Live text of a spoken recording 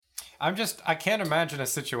I can't imagine a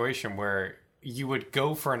situation where you would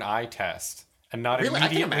go for an eye test and not Really?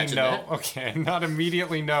 immediately not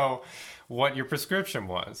immediately know what your prescription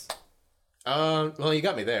was. Well, you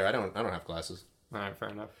got me there. I don't have glasses. All right, fair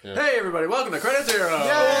enough. Yeah. Hey, everybody, welcome to Credit Zero. Yay!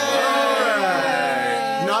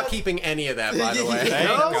 Not keeping any of that, by the way. Thank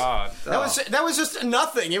God. That was just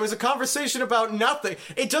nothing. It was a conversation about nothing.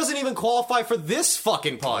 It doesn't even qualify for this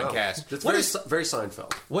fucking podcast. It's very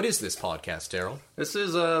Seinfeld. What is this podcast, Daryl? This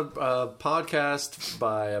is a podcast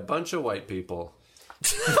by a bunch of white people.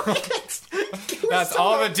 That's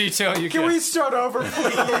all the detail you Can get. we start over,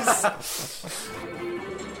 please?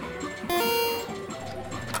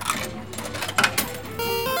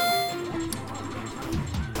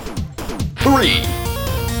 3,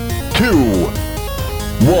 2,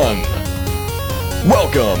 1.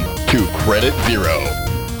 Welcome to Credit Zero.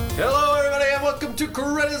 Hello, everybody, and welcome to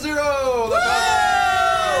Credit Zero, the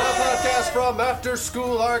podcast from After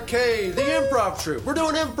School Arcade, the improv troupe. We're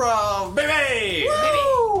doing improv, baby!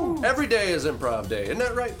 Woo! Every day is improv day, isn't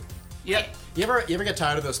that right? Yep. You ever get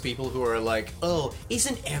tired of those people who are like, "Oh,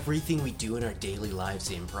 isn't everything we do in our daily lives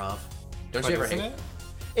improv?" Don't you ever Isn't hate it?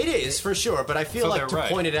 It is, for sure, but I feel So like they're to right.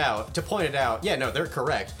 point it out, yeah, no, they're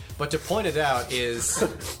correct, but to point it out is,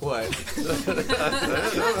 what?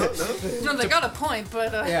 No, they got a point,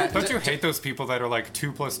 but Yeah, Don't you hate those people that are like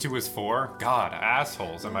 2 + 2 is 4? God,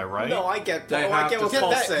 assholes, am I right? No, I get They I have get to what Get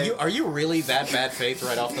Paul's that- saying. are you really that bad faith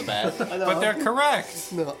right off the bat? But they're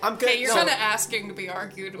correct. No, I'm good. okay, you're no. kind of asking to be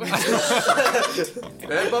argued with.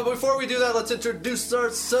 But before we do that, let's introduce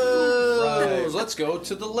ourselves. Right. Let's go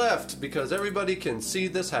to the left, because everybody can see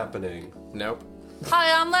this happening. Nope.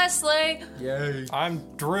 Hi, I'm Leslie. Yay. I'm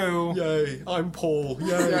Drew. Yay. I'm Paul.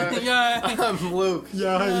 Yay. Yeah. I'm Luke. Yay.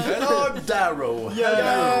 And I'm Darrow.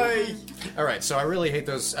 Yay! Alright, so I really hate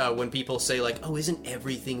those when people say like, "Oh, isn't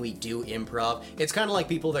everything we do improv?" It's kind of like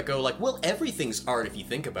people that go like, "Well, everything's art if you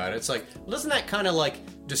think about it." It's like, well, doesn't that kind of like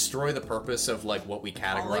destroy the purpose of like what we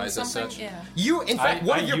categorize as something? such? Yeah. You, in fact,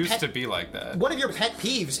 one I of your used pet to be like that. one of your pet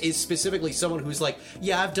peeves is specifically someone who's like,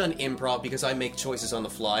 "Yeah, I've done improv because I make choices on the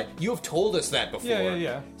fly." You have told us that before.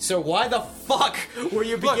 Yeah. So why the fuck were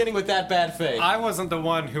you beginning with that bad faith? I wasn't the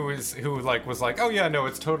one who was like, oh yeah, no,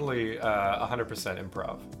 it's totally 100%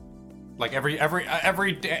 improv. Like every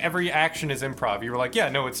action is improv. You were like, yeah,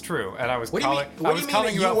 no, it's true, and I was calling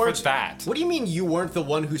you out for that. What do you mean you weren't the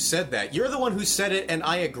one who said that? You're the one who said it, and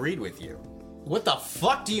I agreed with you. What the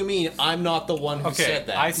fuck do you mean I'm not the one who said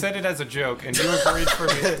that? I said it as a joke, and you agreed for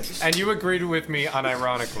me, and you agreed with me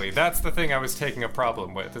unironically. That's the thing I was taking a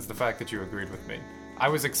problem with, is the fact that you agreed with me. I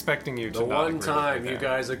was expecting you to The not one agree with time me you there.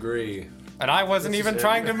 guys agree. And I wasn't even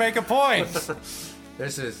trying to make a point.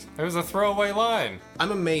 This is. It was a throwaway line.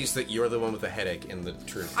 I'm amazed that you're the one with the headache in the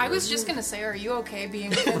truth. I was just gonna say, are you okay being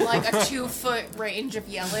within like a 2-foot range of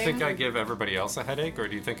yelling? Do you think I give everybody else a headache, or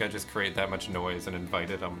do you think I just create that much noise and invite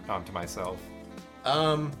it onto myself?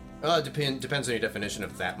 Well, it depends on your definition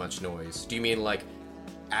of that much noise. Do you mean like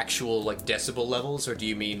actual like decibel levels, or do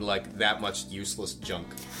you mean like that much useless junk?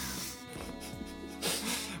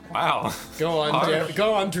 Wow. Go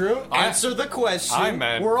on, Drew. Answer the question. I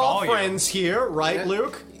meant We're all volume. friends here, right,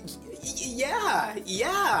 Luke?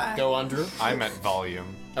 Yeah. Go on, Drew. I meant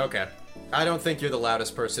volume. Okay. I don't think you're the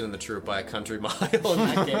loudest person in the troupe by a country mile in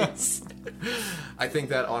that case. I think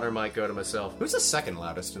that honor might go to myself. Who's the second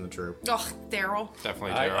loudest in the troupe? Oh, Daryl.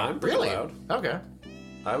 Definitely I'm Daryl. pretty Really? loud. Okay.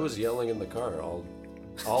 I was yelling in the car all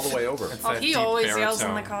the way over. Oh, That he deep always yells in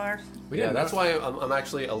baritone. the car. Yeah, that's why I'm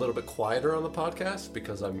actually a little bit quieter on the podcast,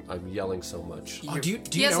 because I'm yelling so much. Oh, do you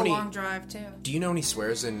He know has a any? long drive too. Do you know any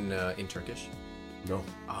swears in Turkish? No.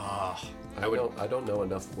 Ah. I don't know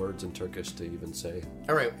enough words in Turkish to even say.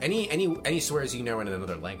 All right. Any swears you know in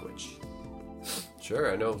another language?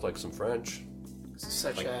 Sure, I know like some French.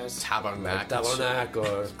 Such as Tabarnak. Tabarnak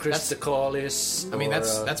or Christocolis. I mean, or,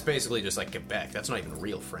 that's basically just like Quebec. That's not even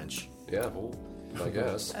real French. yeah, I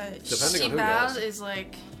guess. Depending on who you Shibal ask. is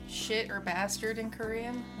like shit or bastard in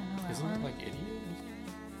Korean. I know that Isn't it one. like idiot?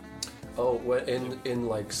 Oh, in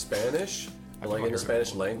like Spanish, I've like never in the heard Spanish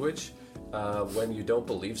of it. language, when you don't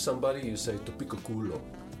believe somebody, you say "tu pico culo,"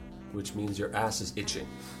 which means your ass is itching.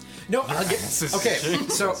 No, ass is okay. itching.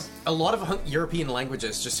 So a lot of European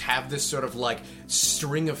languages just have this sort of like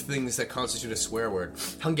string of things that constitute a swear word.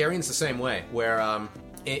 Hungarian's the same way, where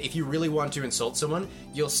if you really want to insult someone,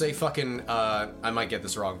 you'll say fucking. I might get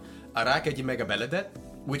this wrong. Araka mega beledet,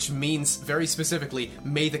 which means very specifically,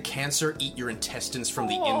 may the cancer eat your intestines from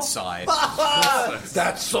the inside.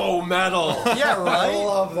 That's so metal. Yeah, right.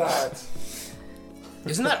 love that.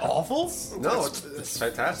 Isn't that awful? No, it's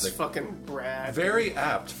fantastic. It's fucking rad. Very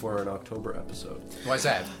apt for an October episode. Why's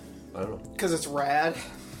that? I don't know. Because it's rad.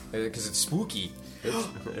 Because it's spooky. Maybe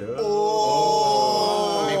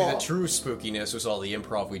Oh. the true spookiness was all the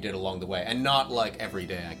improv we did along the way, and not like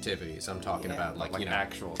everyday activities. I'm talking about like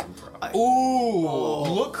actual improv. Ooh,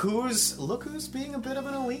 look who's being a bit of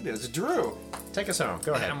an elitist. Drew, take us home.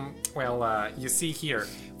 Go ahead. You see here,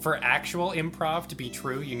 for actual improv to be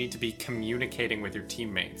true, you need to be communicating with your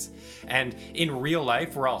teammates. And in real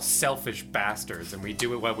life, we're all selfish bastards, and we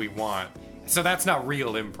do it what we want. So that's not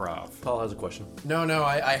real improv. Paul has a question. No,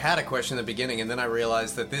 I had a question in the beginning, and then I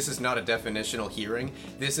realized that this is not a definitional hearing.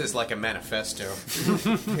 This is like a manifesto.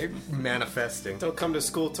 Manifesting. Don't come to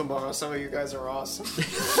school tomorrow. Some of you guys are awesome.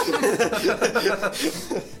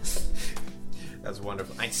 That's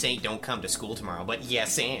wonderful. I'd say don't come to school tomorrow, but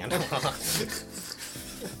yes, and.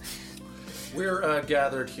 We're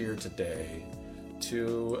gathered here today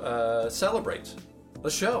to celebrate a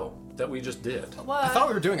show that we just did. What? I thought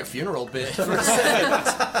we were doing a funeral bit for a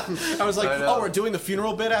second. I was like, I know. oh, we're doing the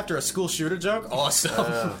funeral bit after a school shooter joke?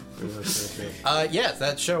 Awesome. Yeah,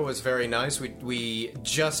 that show was very nice. We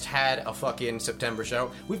just had a fucking September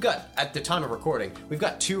show. We've got, at the time of recording, we've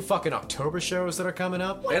got 2 fucking October shows that are coming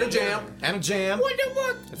up. And a jam. And a jam.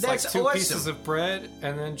 It's That's like 2 awesome. pieces of bread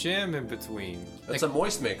and then jam in between. That's a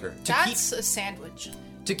moist maker. That's a sandwich.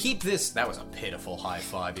 To keep this... That was a pitiful high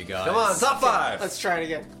five, you guys. Come on, top 5. Let's try it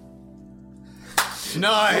again.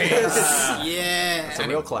 Nice! Yeah. It's a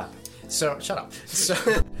real clap. So, shut up. So,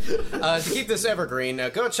 to keep this evergreen,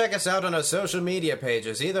 go check us out on our social media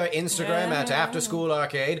pages, either Instagram at After School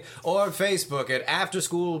Arcade or Facebook at After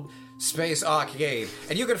School Space Arcade.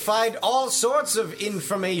 And you can find all sorts of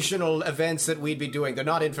informational events that we'd be doing. They're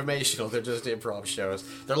not informational, they're just improv shows.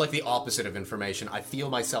 They're like the opposite of information. I feel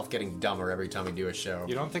myself getting dumber every time we do a show.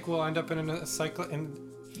 You don't think we'll end up in an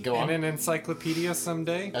Go on. an encyclopedia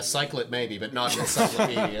someday? A cyclet maybe, but not an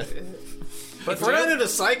encyclopedia. But if we're not into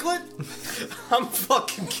cycling, I'm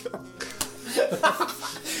fucking going.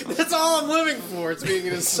 That's all I'm living for. It's being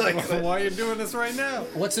into cycling. Why are you doing this right now?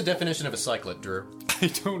 What's the definition of a cyclet, Drew? I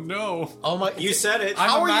don't know. Oh my... You said it.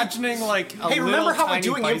 I'm imagining like a Hey, remember little how we're tiny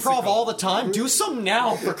doing bicycle. improv all the time? Do some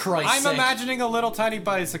now, for Christ's I'm sake. imagining a little tiny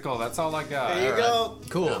bicycle. That's all I got. There you go.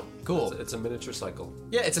 Cool. It's a miniature cycle.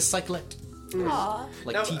 Yeah, it's a cyclet. Aw.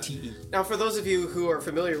 Like Now- TTE. Now, for those of you who are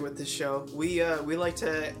familiar with this show, we like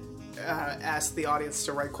to ask the audience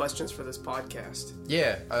to write questions for this podcast.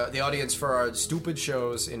 Yeah, the audience for our stupid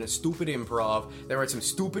shows in a stupid improv, they write some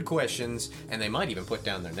stupid questions, and they might even put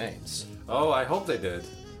down their names. Oh, I hope they did.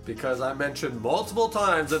 Because I mentioned multiple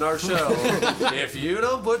times in our show, if you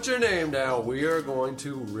don't put your name down, we are going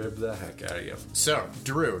to rib the heck out of you. So,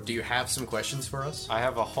 Drew, do you have some questions for us? I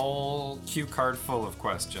have a whole cue card full of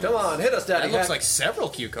questions. Come on, hit us, Daddy. That looks Heck. like several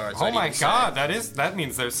cue cards. Oh I'd my even say. god, that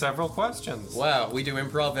means there's several questions. Wow, we do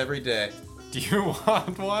improv every day. Do you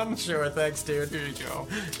want one? Sure, thanks, dude. Here you go.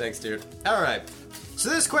 Thanks, dude. Alright, so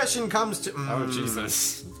this question comes to... Oh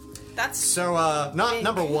Jesus. That's So, not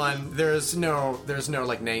number 1, there's no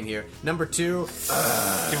like name here. Number 2,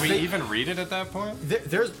 Can we even read it at that point?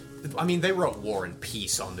 there's, I mean, they wrote War and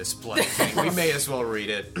Peace on this bloody thing. We may as well read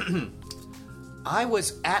it. I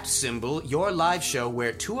was at Symbol, your live show,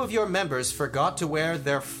 where 2 of your members forgot to wear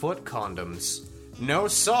their foot condoms. No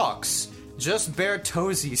socks. Just bare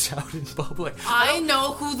toesies out in public. I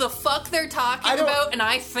know who the fuck they're I talking don't- about, and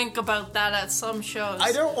I think about that at some shows.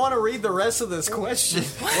 I don't want to read the rest of this question.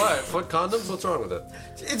 What? Foot condoms? What's wrong with it?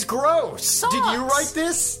 It's gross. Did you Socks. write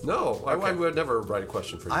this? No, I would never write a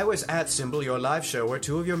question for you. I was at Symbol, your live show, where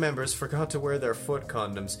 2 of your members forgot to wear their foot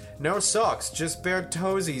condoms. No socks, just bare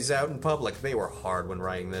toesies out in public. They were hard when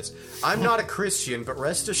writing this. I'm not a Christian, but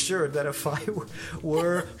rest assured that if I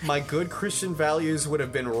were, my good Christian values would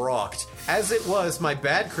have been rocked. As it was, my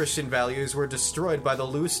bad Christian values were destroyed by the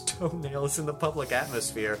loose toenails in the public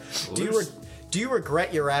atmosphere. Do you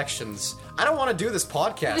regret your actions? I don't want to do this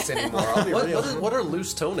podcast anymore, I'll be real. What are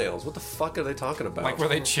loose toenails? What the fuck are they talking about? Like, were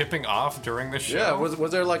they chipping off during the show? Yeah,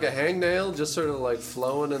 was there like a hangnail just sort of like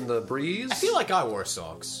flowing in the breeze? I feel like I wore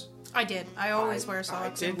socks. I did. I always wear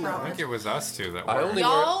socks in did not. I think private. it was us two that I were. only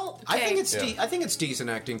wear... Y'all, I think okay. it's decent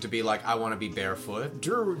acting to be like, I want to be barefoot.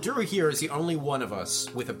 Drew here is the only one of us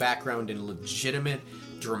with a background in legitimate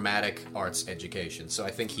dramatic arts education, so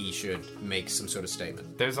I think he should make some sort of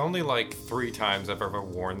statement. There's only like 3 times I've ever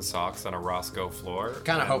worn socks on a Roscoe floor.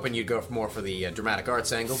 Kind of hoping you'd go more for the dramatic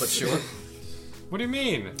arts angle, but sure. What do you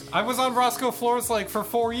mean? I was on Roscoe floors like for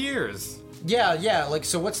 4 years. Yeah. Like,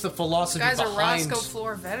 so what's the philosophy Guys are behind? Roscoe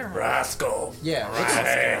Floor veterans. Rascal.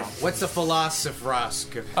 Yeah. What's the philosophy of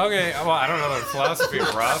Roscoe? Okay, well, I don't know the philosophy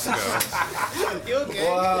of Roscoe, You okay?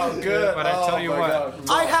 Wow, good. but I tell you my what. God.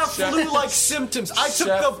 I have flu-like symptoms. I took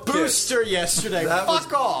Chef the booster yesterday. That Fuck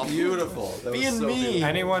was off. Beautiful. That Being was so mean. beautiful.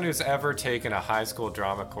 Anyone who's ever taken a high school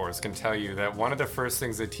drama course can tell you that one of the first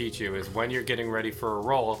things they teach you is when you're getting ready for a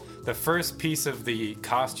role, the first piece of the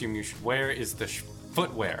costume you should wear is the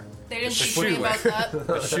footwear, They didn't The teach me shoe. about that.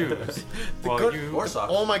 the shoes. Well, good- Or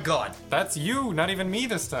socks. Oh my god. that's you, not even me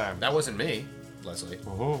this time. That wasn't me, Leslie.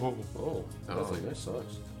 Oh. Oh, lovely. Nice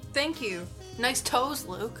socks. Thank you. Nice toes,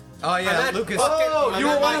 Luke. Oh yeah, I'm at Lucas. Oh, you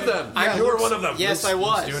were one of them. I'm You were one of them. Yes, I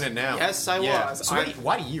was. doing it now. Yes, I Yeah. was. So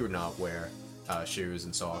why do you not wear shoes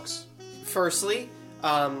and socks? Firstly,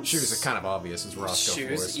 Shoes are kind of obvious as Roscoe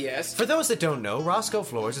shoes. floors. Yes. For those that don't know, Roscoe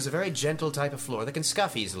floors is a very gentle type of floor that can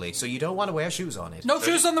scuff easily, so you don't want to wear shoes on it. No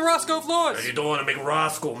shoes on the Roscoe floors. You don't want to make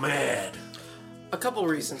Roscoe mad. A couple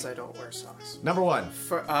reasons I don't wear socks. Number 1.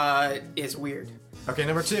 For is weird. Okay,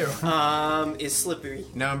 number 2. Is slippery.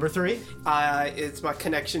 Number 3. It's my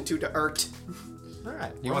connection to the earth. All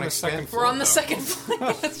right. We're You on want to the second expand? floor. We're on the though. second floor.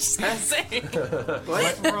 I was just gonna say.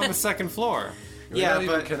 We're on the second floor. Yeah, not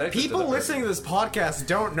even but connected to People the listening to this podcast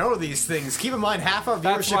don't know these things. Keep in mind, half our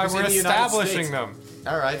That's viewership why is in we're the United establishing States. them.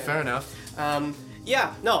 All right, fair enough. I'm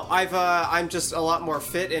just a lot more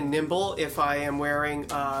fit and nimble if I am wearing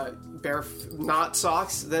not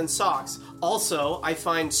socks than socks. Also, I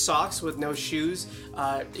find socks with no shoes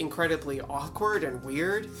incredibly awkward and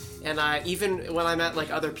weird. And even when I'm at like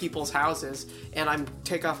other people's houses and I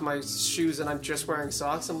take off my shoes and I'm just wearing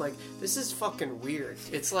socks, I'm like, this is fucking weird.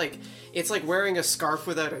 It's like wearing a scarf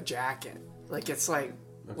without a jacket. Like it's like,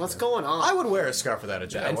 what's going on? I would wear a scarf without a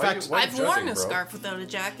jacket. In fact, I've worn a scarf without a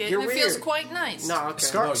jacket, You're and it feels weird. quite nice. No, okay.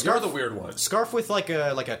 You're the weird one. scarf with like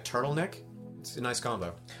a turtleneck. It's a nice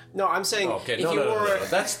combo. No, I'm saying Okay, if no, you no, no, wore no, no.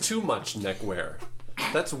 That's too much neck wear.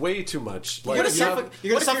 That's way too much. Like, You're gonna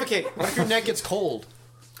you have- suffocate. What if your neck gets cold?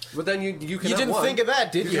 But then you can You have didn't one. think of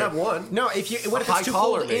that, did you? You can have one. No, if you. What if high it's too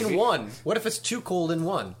collar, cold maybe. in one? What if it's too cold in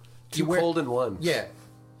one? Too You wear- cold in one. Yeah.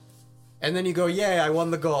 And then you go, yeah, I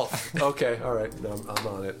won the golf. Okay, all right. No, I'm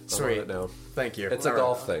on it. Sweet. I'm on it now. Thank you. It's a All right.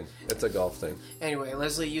 golf thing. It's a golf thing. Anyway,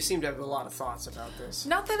 Leslie, you seem to have a lot of thoughts about this.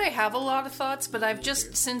 Not that I have a lot of thoughts, but I've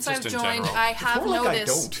since I've in joined, general. I have More like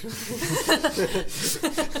noticed.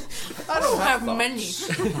 I don't have many.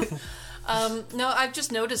 No, I've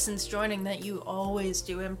just noticed since joining that you always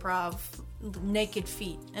do improv naked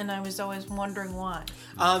feet, and I was always wondering why.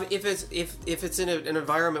 If it's in an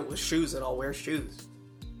environment with shoes, then I'll wear shoes.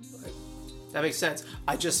 Like, that makes sense.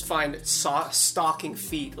 I just find stocking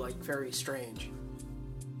feet like very strange.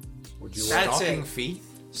 Would you? That's Stocking it. feet?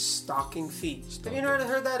 Stocking feet. Have you never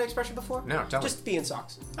heard that expression before? No, tell me. Just be in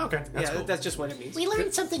socks. Okay, that's yeah, cool. that's just what it means. We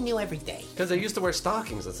learn something new every day. Because they used to wear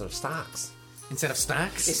stockings instead of stocks. Instead of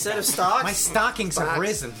stocks? Instead of stocks, My stockings have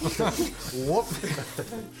risen. Whoop.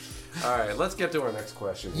 All right, let's get to our next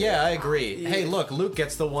question. Yeah, I agree. Hey, look, Luke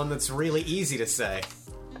gets the one that's really easy to say.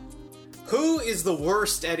 who is the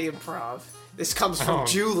worst at improv? This comes from Oh.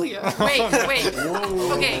 Julia. Wait.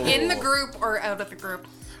 Okay, in the group or out of the group?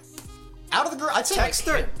 Out of the group, I'd say Text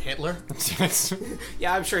like her. Hitler.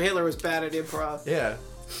 Yeah, I'm sure Hitler was bad at improv. Yeah.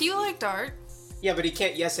 He liked art. Yeah, but he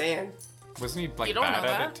can't yes and. Wasn't he like You don't bad know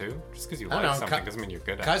at that. it too? Just because you I don't like know, something Ka- doesn't mean you're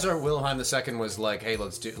good at it. Kaiser Wilhelm II was like, "Hey,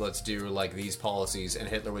 let's do like these policies," and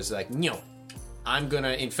Hitler was like, "No, I'm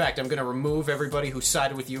gonna remove everybody who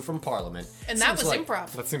sided with you from Parliament." And that Seems was like-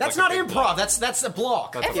 improv. That seems That's like not a big improv. block. That's a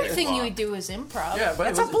block. That's a big Everything block. you do is improv. Yeah, but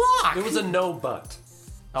That's it was a block. It was a no but.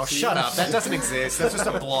 Oh, shut up. That doesn't exist. That's just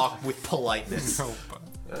a block with politeness. No,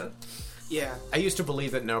 but- Yeah. I used to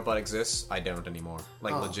believe that no butt exists. I don't anymore.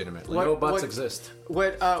 Like, legitimately. What- No buts what- exist.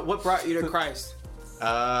 What brought you to Christ?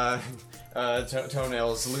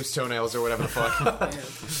 Toenails, loose toenails, or whatever the fuck.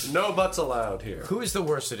 No buts allowed here. Who is the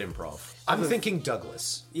worst at improv? I'm thinking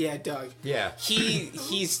Douglas. Yeah, Doug. Yeah.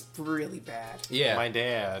 He's really bad. Yeah. My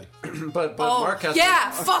dad. But Oh, Mark has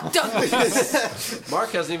yeah, fuck Douglas.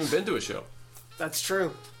 Mark hasn't even been to a show. That's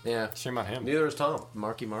true. Yeah. Shame on him. Neither is Tom.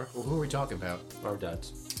 Marky Mark. Well, who are we talking about? Our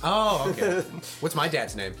dads. Oh, okay. What's my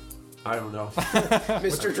dad's name? I don't know.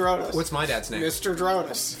 Mr. Dronis. What's my dad's name? Mr.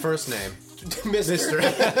 Dronis? First name? Mr.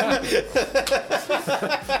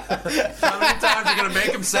 How many times are you gonna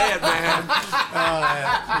make him say it, man?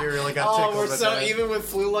 You really got Oh, tickled we're with so that. even with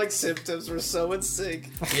flu-like symptoms, we're so in sync.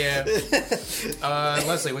 Yeah.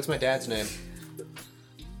 Leslie, what's my dad's name?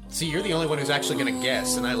 See, you're the only one who's actually gonna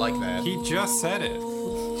guess, and I like that. He just said it.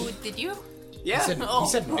 Ooh, did you? Yeah. He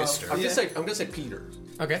said Mister. I'm gonna say Peter.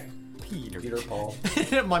 Okay. Peter. Peter Paul.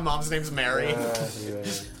 My mom's name's Mary.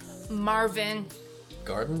 Marvin.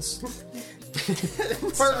 Gardens?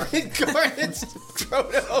 Marvin Gardens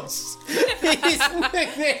Drodos. His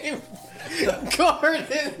nickname.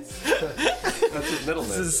 Gardens. That's his middle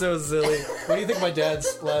name. This is so silly. What do you think my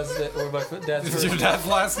dad's last name, or my dad's Your dad's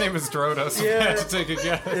last name is Drodos. If you had to take a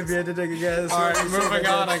guess. If you had to take a guess. All right, moving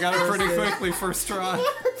on. I got it pretty quickly. First try.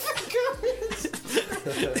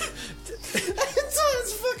 It's on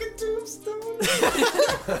his fucking tombstone.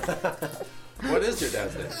 What is your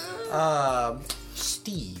dad's name?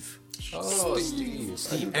 Steve. Oh,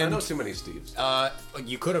 Steve. I know too many Steves.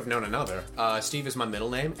 You could have known another. Steve is my middle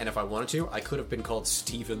name, and if I wanted to, I could have been called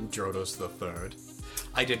Stephen Drodos III.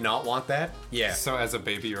 I did not want that. Yeah. So as a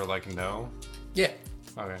baby, you're like, no. Yeah.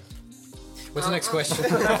 Okay. What's the next question?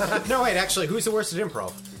 No, wait. Actually, who's the worst at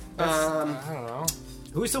improv? I don't know.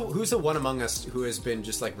 Who's the one among us who has been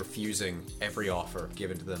just like refusing every offer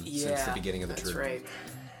given to them since the beginning of the That's tour? right.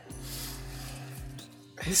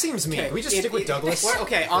 This seems mean. Can we just stick with Douglas?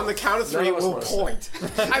 Okay, on the count of three, of us we'll wanna point.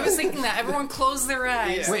 I was thinking that. Everyone close their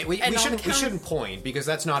eyes. Wait, we And on the shouldn't count- point because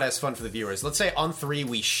that's not as fun for the viewers. Let's say on 3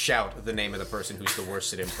 we shout the name of the person who's the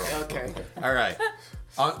worst at improv. Okay. All right.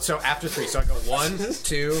 So after 3, so I go 1,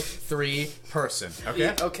 2, 3, person.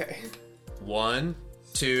 Okay. Okay. 1,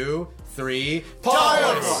 2, 3.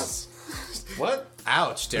 Douglas! What?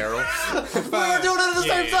 Ouch, Daryl. We were doing it at the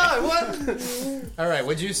same time! What? All right,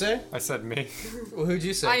 what'd you say? I said me. Well, who'd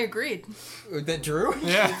you say? I agreed. That Drew?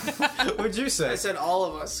 Yeah. What'd you say? I said all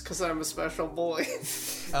of us, because I'm a special boy.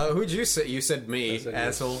 Who'd you say? You said me, said you.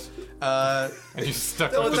 asshole. And you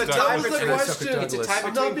stuck That with was the a tie Douglas. between- And I stuck with question. It's a Douglas. tie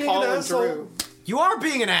I'm not between being Paul an and asshole. Drew. You are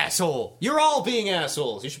being an asshole. You're all being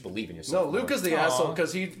assholes. You should believe in yourself. No, Luke is the asshole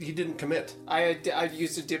because he didn't commit. I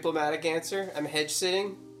used a diplomatic answer. I'm hedge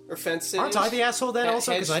sitting or fence sitting. Aren't I the asshole then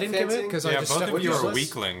also? Because I didn't commit? Fencing? Because Yeah, I just both stuck of with you are Douglas.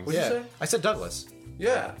 weaklings. What'd you say? I said Douglas.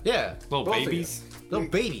 Yeah. Yeah. Little Both of you. babies. Little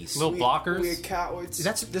babies. Little blockers. We're cowards.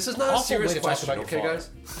 This is not a Awful serious way to talk question, about your okay,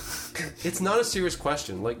 father. guys? It's not a serious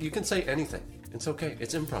question. Like, you can say anything. It's okay.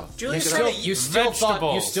 It's improv. Julie Make it said up. it- You still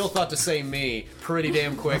Vegetables. thought to say me pretty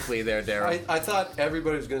damn quickly there, Daryl. I thought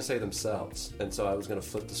everybody was going to say themselves, and so I was going to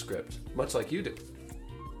flip the script, much like you did.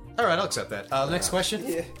 All right, I'll accept that. Next question.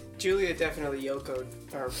 Yeah, Julia definitely Yoko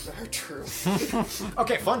are true.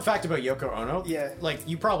 Okay, fun fact about Yoko Ono. Yeah. Like,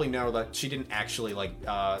 you probably know that she didn't actually, like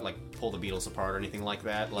pull the Beatles apart or anything like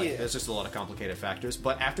that. Like, Yeah. there's just a lot of complicated factors.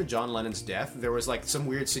 But after John Lennon's death, there was, like, some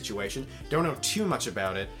weird situation. Don't know too much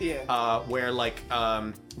about it. Yeah. Where, like,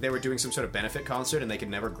 they were doing some sort of benefit concert and they could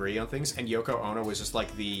never agree on things. And Yoko Ono was just,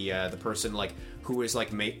 like, the person, like, who was,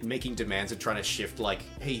 like, making demands and trying to shift, like,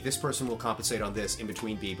 hey, this person will compensate on this in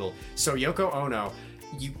between people. So Yoko Ono...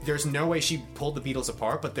 there's no way she pulled the Beatles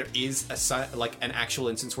apart, but there is an actual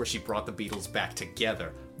instance where she brought the Beatles back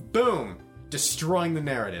together. Boom! Destroying the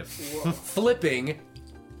narrative. Flipping.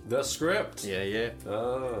 The script. Yeah.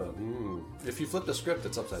 If you flip the script,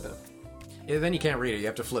 it's upside down. Yeah, then you can't read it. You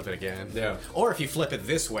have to flip it again. Yeah. Or if you flip it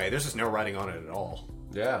this way, there's just no writing on it at all.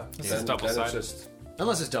 Yeah. is double-sided. just...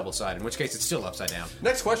 Unless it's double-sided, in which case it's still upside down.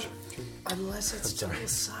 Next question. Unless it's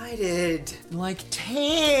double-sided. Like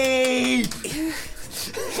tape!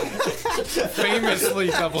 Famously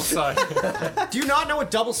double-sided. Do you not know what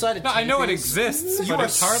double-sided tape I know it is? exists, You but are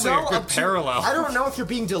it's hardly so a good obtuse. parallel. I don't know if you're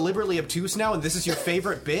being deliberately obtuse now and this is your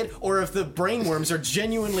favorite bit, or if the brainworms are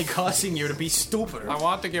genuinely causing you to be stupid. I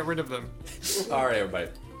want to get rid of them. All right, everybody.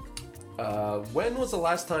 When was the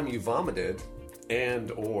last time you vomited,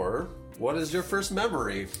 and/or what is your first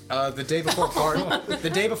memory? The day before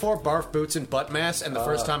barf boots and butt mass, and the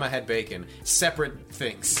first time I had bacon. Separate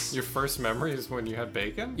things. Your first memory is when you had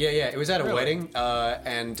bacon? Yeah. It was at a Really? wedding,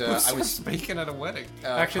 and I was. bacon at a wedding.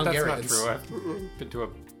 Actually, that's not Hungarians. true. I've been to a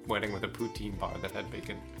wedding with a poutine bar that had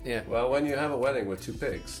bacon. Yeah, Well, when you have a wedding with 2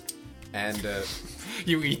 pigs. and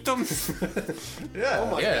You eat them? Yeah. Oh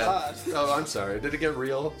my yeah, Oh, I'm sorry. Did it get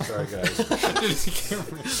real? Sorry, guys.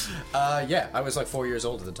 yeah. I was like 4 years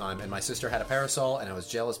old at the time, and my sister had a parasol, and I was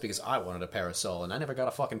jealous because I wanted a parasol, and I never got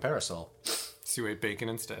a fucking parasol. So you ate bacon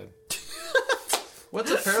instead. What's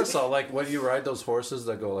a parasol? Like when you ride those horses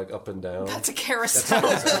that go like up and down? That's a carousel.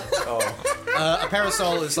 A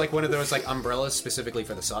parasol is like one of those like umbrellas specifically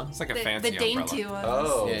for the sun. It's like a the fancy dainty umbrella. ones.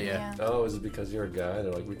 Oh. Yeah. Oh, is it because you're a guy?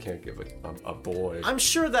 They're like, we can't give a boy. I'm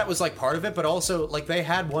sure that was like part of it, but also like they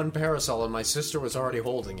had one parasol and my sister was already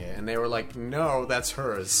holding it, and they were like, "No, that's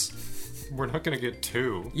hers." We're not gonna get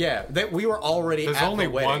 2. Yeah, we were already. There's at only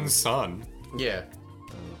the wedding. one son. Yeah,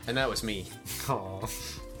 and that was me. Aww.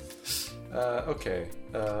 Okay.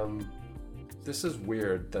 This is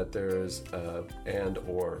weird that there is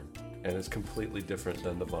and/or, and it's completely different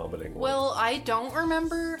than the vomiting one. Well, I don't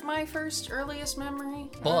remember my first earliest memory.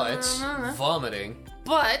 But vomiting.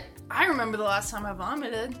 But I remember the last time I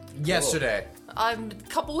vomited. Yesterday. A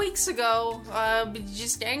couple weeks ago.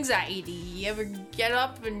 Just anxiety. You ever get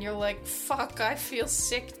up and you're like, fuck, I feel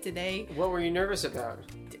sick today. What were you nervous about?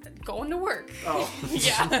 Going to work. Oh.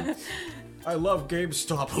 Yeah. I love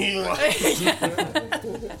GameStop.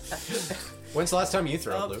 When's the last time you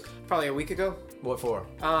threw up, Luke? Probably a week ago. What for?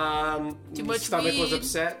 Too much stomach was weed.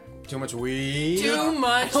 upset. Too much weed. Too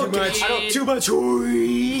much. Too much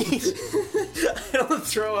weed. I don't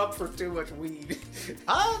throw up for too much weed.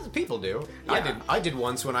 People do. Yeah. I did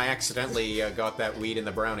once when I accidentally got that weed in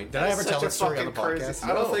the brownie. Did I ever tell that story on the podcast?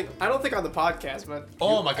 I don't think on the podcast, but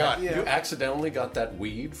Oh my god. Yeah. You accidentally got that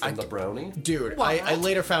weed from the brownie? Dude, I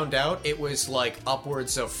later found out it was like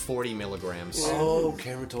upwards of 40 milligrams. Oh,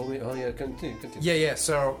 Cameron told me. Oh, yeah, continue. Yeah.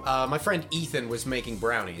 So, my friend Ethan was making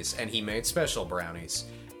brownies, and he made special brownies.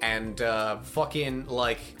 And, I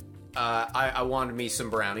wanted me some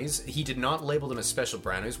brownies. He did not label them as special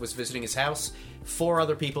brownies, was visiting his house. 4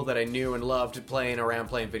 other people that I knew and loved playing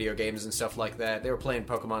video games and stuff like that. They were playing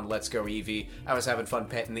Pokemon Let's Go Eevee. I was having fun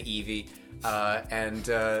petting the Eevee.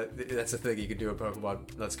 That's the thing you can do in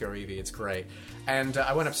Pokemon Let's Go Eevee. It's great. And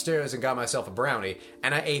I went upstairs and got myself a brownie,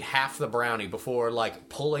 and I ate half the brownie before,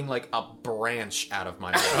 pulling, a branch out of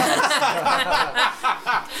my mouth.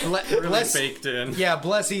 Really baked in. Yeah,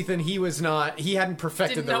 bless Ethan. He hadn't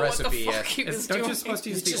perfected Didn't the know recipe what the yet. fuck he was Don't doing. you supposed to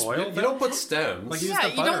use the oil? You don't put stems. Like, use Yeah, the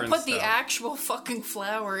you butter don't and put the stuff. actual fucking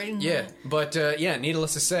flour in. Yeah, but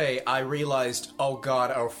needless to say, I realized, oh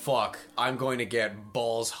god, oh fuck, I'm going to get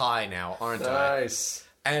balls high now, aren't I? Nice.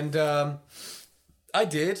 And I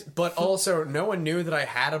did, but also no one knew that I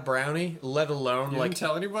had a brownie, let alone You didn't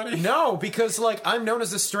tell anybody? No, because I'm known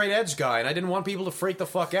as the straight edge guy, and I didn't want people to freak the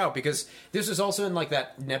fuck out because this was also in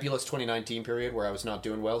that nebulous 2019 period where I was not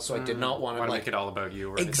doing well, so I did not want to make it all about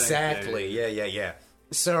you or anything. Exactly. Yeah.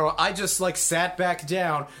 So I just sat back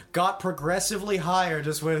down, got progressively higher,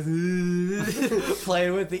 just went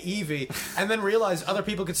playing with the Eevee, and then realized other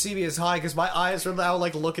people could see me as high because my eyes were now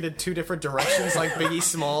looking in 2 different directions like Biggie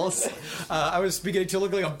Smalls. I was beginning to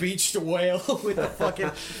look like a beached whale with a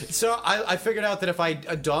fucking. So I figured out that if I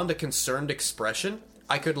donned a concerned expression,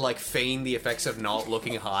 I could feign the effects of not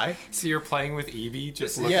looking high. So you're playing with Eevee,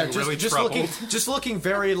 just looking really troubled. Just looking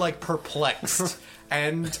very perplexed.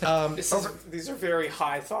 And these are very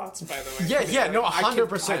high thoughts, by the way. Yeah, no,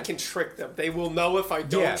 100%. I can trick them. They will know if I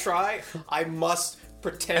don't try. I must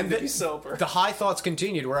pretend to be sober. The high thoughts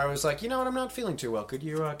continued, where I was like, you know what, I'm not feeling too well. Could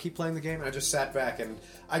you keep playing the game? And I just sat back, and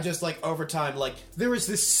I just over time, there was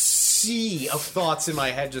this sea of thoughts in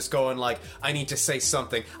my head, just going I need to say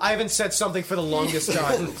something. I haven't said something for the longest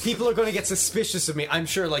time. People are going to get suspicious of me. I'm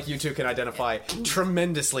sure you two can identify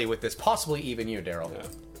tremendously with this. Possibly even you, Daryl. Yeah.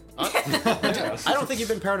 I don't think you've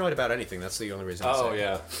been paranoid about anything. That's the only reason. Oh,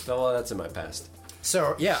 yeah. Well, that's in my past.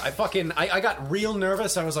 So yeah, I got real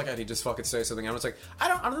nervous. I was like, I need to just fucking say something. I was like, I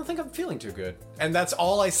don't think I'm feeling too good, and that's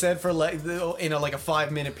all I said for in a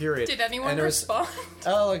 5-minute period. Did anyone respond?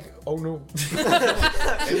 Oh no.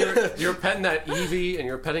 You're petting that Eevee, and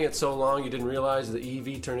you're petting it so long you didn't realize the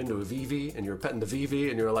Eevee turned into a VV, and you're petting the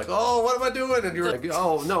VV, and you're like, oh, what am I doing? And you're like,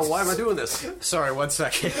 oh no, why am I doing this? Sorry, 1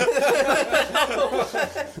 second.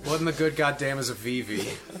 Wasn't the good goddamn as a VV?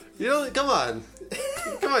 Come on,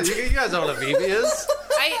 you guys know what a VV is.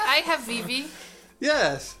 I have VV.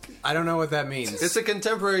 Yes. I don't know what that means. It's a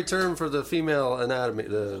contemporary term for the female anatomy.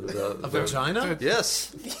 A vagina?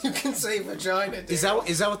 Yes. You can say vagina. Is that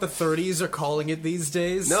what the 30s are calling it these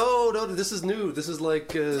days? No, this is new. This is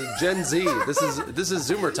Gen Z. This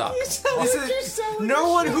is Zoomer talk. No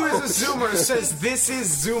one who is a Zoomer says this is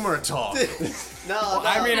Zoomer talk. No.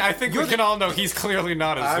 I mean, I think we can all know he's clearly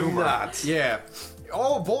not a I'm Zoomer. not. Yeah.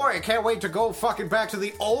 Oh boy, I can't wait to go fucking back to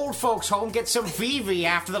the old folks' home, get some VV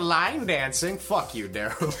after the line dancing. Fuck you,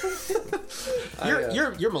 Daryl.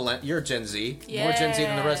 You're Gen Z. Yeah. More Gen Z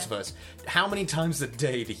than the rest of us. How many times a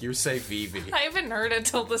day do you say VV? I haven't heard it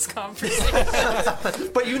till this conversation.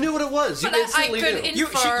 But you knew what it was. You But I instantly could knew.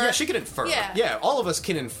 infer. She can infer. Yeah. All of us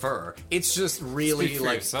can infer. It's just really Speak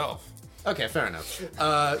for yourself. Okay, fair enough.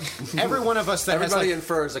 Every one of us that Everybody has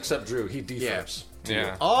infers except Drew. He defers.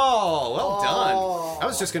 Yeah. Oh, well done. I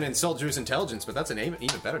was just going to insult Drew's intelligence, but that's an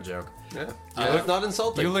even better joke. Yeah. You look not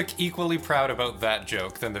insulting. You look equally proud about that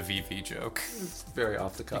joke than the VV joke. Very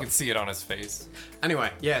off the cuff. You can see it on his face.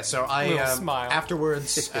 Anyway, yeah, so I Little smile.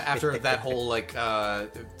 afterwards, after that whole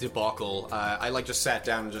debacle, I just sat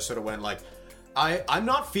down and just sort of went I'm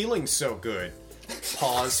not feeling so good.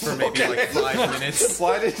 pause for maybe like 5 minutes.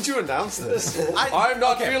 Why didn't you announce this? I'm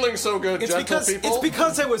not feeling so good, gentle people. It's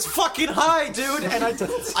because I was fucking high, dude, and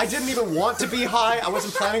I didn't even want to be high. I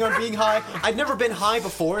wasn't planning on being high. I'd never been high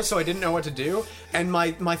before, so I didn't know what to do, and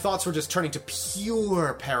my thoughts were just turning to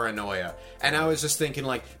pure paranoia. And I was just thinking,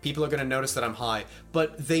 like, people are gonna notice that I'm high,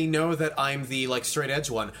 but they know that I'm the, like, straight edge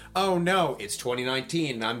one. Oh no, it's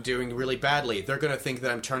 2019, and I'm doing really badly. They're gonna think that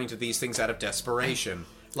I'm turning to these things out of desperation.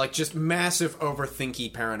 Like, just massive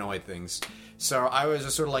overthinky paranoid things. So I was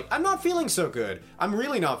just sort of like, I'm not feeling so good. I'm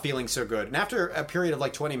really not feeling so good. And after a period of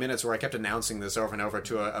like 20 minutes where I kept announcing this over and over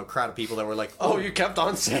to a crowd of people that were like, oh, you kept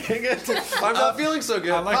on saying it? I'm not feeling so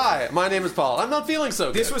good. Hi, my name is Paul. I'm not feeling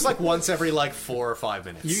so good. This was like once every like 4 or 5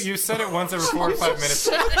 minutes. You said it once every 4 or 5 minutes.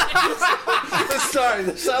 Sorry,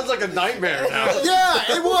 this sounds like a nightmare now. Yeah,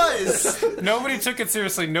 it was! Nobody took it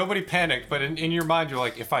seriously. Nobody panicked. But in your mind, you're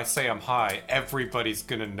like, if I say I'm high, everybody's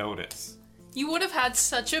gonna notice. You would have had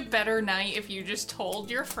such a better night if you just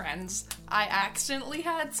told your friends, I accidentally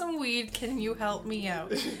had some weed, can you help me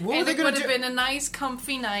out? What and it would have been a nice,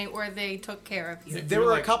 comfy night where they took care of you. There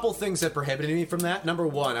were a couple things that prohibited me from that. Number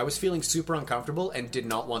one, I was feeling super uncomfortable and did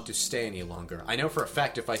not want to stay any longer. I know for a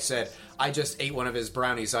fact if I said, I just ate one of his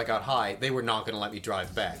brownies, I got high, they were not going to let me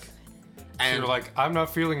drive back. And you're like, I'm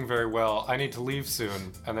not feeling very well, I need to leave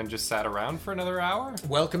soon, and then just sat around for another hour?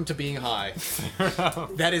 Welcome to being high.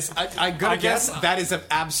 That is, I guess that is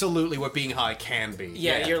absolutely what being high can be.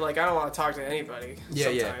 Yeah, you're like, I don't want to talk to anybody.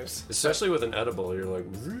 Sometimes. Especially with an edible, you're like,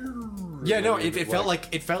 yeah, no, it felt like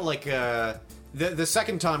the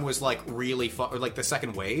second time was like really or like the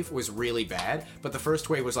second wave was really bad, but the first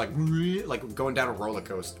wave was like going down a roller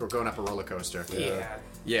coaster or going up a roller coaster.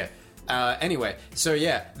 Yeah. Anyway, so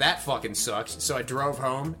yeah, that fucking sucked. So I drove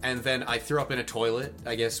home, and then I threw up in a toilet,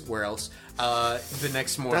 I guess, where else? The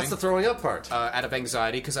next morning. That's the throwing up part. Out of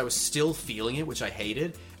anxiety, because I was still feeling it, which I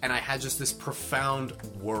hated, and I had just this profound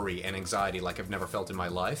worry and anxiety like I've never felt in my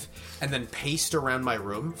life, and then paced around my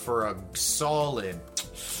room for a solid,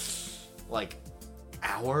 like,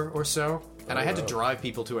 hour or so, and I had to drive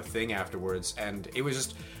people to a thing afterwards, and it was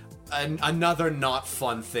just another not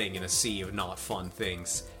fun thing in a sea of not fun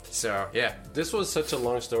things. So, yeah. This was such a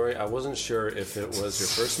long story, I wasn't sure if it was your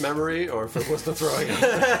first memory or if it was the throwing up.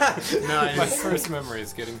 Nice. My first memory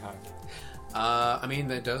is getting high. I mean,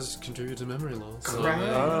 that does contribute to memory loss.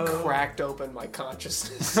 Cracked open my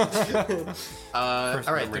consciousness. All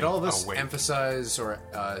right, did all of us emphasize or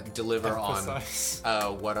deliver on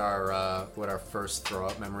what our first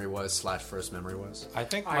throw-up memory was / first memory was? I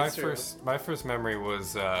think my first memory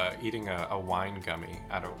was eating a wine gummy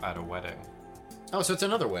at a wedding. Oh, so it's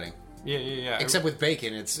another wedding. Yeah. Except with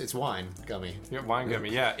bacon, it's wine gummy. Yeah, wine gummy.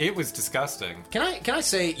 Yeah, it was disgusting. Can I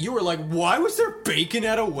say you were like, why was there bacon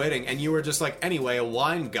at a wedding? And you were just like, anyway, a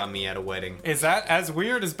wine gummy at a wedding. Is that as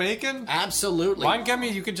weird as bacon? Absolutely. Wine gummy,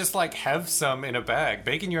 you could just like have some in a bag.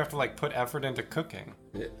 Bacon, you have to like put effort into cooking.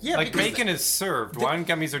 Yeah, like bacon is served. Wine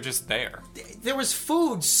gummies are just there. There was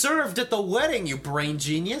food served at the wedding, you brain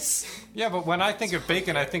genius. Yeah, but when I think of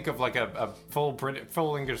bacon, I think of like a full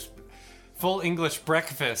English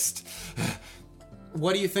breakfast.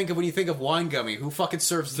 What do you think of when you think of wine gummy? Who fucking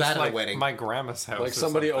serves that at a wedding? My grandma's house. Like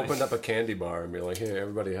somebody opened up a candy bar and be like, "Hey,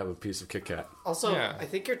 everybody have a piece of Kit Kat." Also, I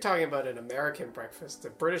think you're talking about an American breakfast. The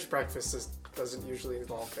British breakfast doesn't usually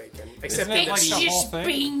involve bacon, except it's just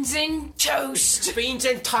beans and toast. Beans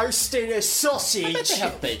and toast and a sausage. I bet they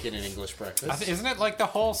have bacon in English breakfast. Isn't it like the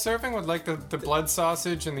whole serving with like the blood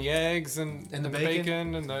sausage and the eggs and the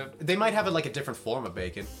bacon and the? They might have like a different form of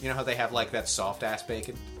bacon. You know how they have like that soft ass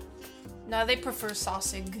bacon. No, they prefer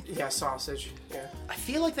sausage. Yeah, sausage. Yeah. I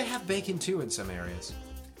feel like they have bacon too in some areas.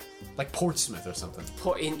 Like Portsmouth or something.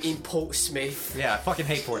 In Portsmouth. Yeah, I fucking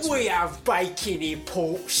hate Portsmouth. We have bacon in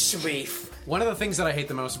Portsmouth. One of the things that I hate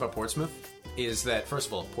the most about Portsmouth is that, first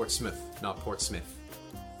of all, Portsmouth, not Portsmouth.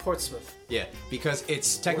 Portsmouth. Yeah, because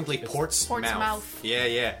it's technically Portsmouth.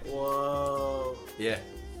 Yeah. Whoa. Yeah.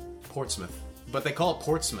 Portsmouth. But they call it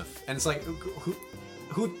Portsmouth. And it's like,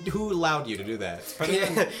 who allowed you to do that? It's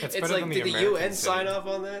like, did the UN sign off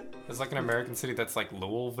on that? There's like an American city that's like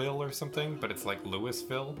Louisville or something, but it's like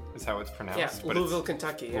Louisville is how it's pronounced. Yeah, but Louisville,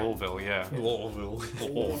 Kentucky. Yeah. Louisville, yeah.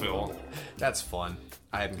 Louisville. That's fun.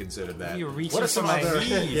 I hadn't considered that. You're reaching for my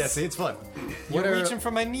knees. Yeah, see, it's fun. You're reaching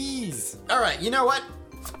for my knees. All right, you know what?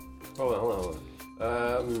 Hold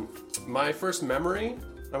on. My first memory,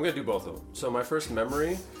 I'm going to do both of them. So my first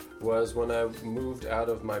memory was when I moved out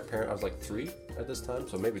of my parents. I was like 3 at this time,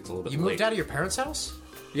 so maybe it's a little bit late. You moved out of your parents' house?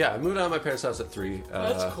 Yeah, I moved out of my parents' house at 3.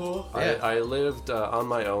 That's cool. I lived on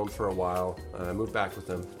my own for a while. I moved back with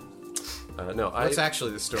them. No, What's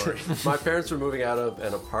actually the story? My parents were moving out of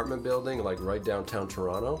an apartment building, like right downtown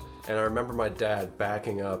Toronto, and I remember my dad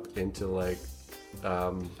backing up into like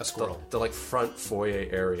A squirrel. the like front foyer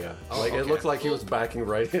area. Like it okay. looked like he was backing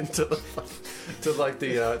right into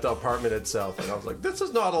the apartment itself, and I was like, "This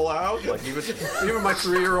is not allowed." Like even my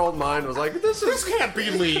 3-year-old mind was like, "This can't be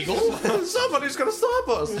legal. Somebody's gonna stop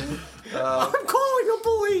us." I'm calling the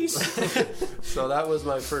police. So that was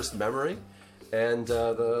my first memory, and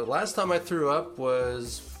the last time I threw up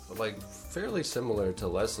was like fairly similar to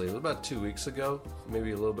Leslie. It was about 2 weeks ago,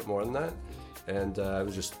 maybe a little bit more than that. And I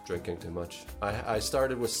was just drinking too much. I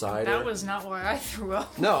started with cider. That was not why I threw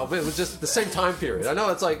up. No, but it was just the same time period. I know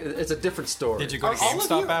it's a different story. Did you go to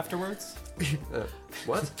GameStop afterwards?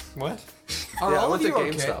 What? What? Are Yeah, I all went of to you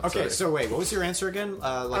okay? GameStop, Okay, sorry. so wait, what was your answer again?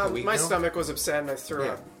 Like a week My ago? stomach was upset and I threw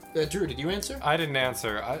Yeah. up. Drew, did you answer? I didn't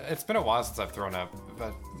answer. It's been a while since I've thrown up.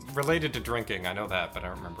 But related to drinking, I know that, but I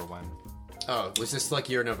don't remember when. Oh, was this like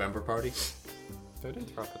your November party? I didn't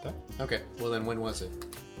throw up at that. Okay, well then when was it?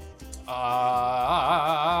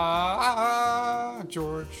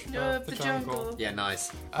 George Of the jungle. Yeah,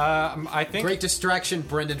 nice. I think Great distraction,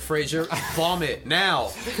 Brendan Fraser. Vomit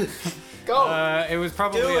now. Go. it was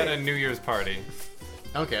probably Do at it. a New Year's party.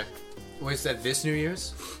 Okay. Was that this New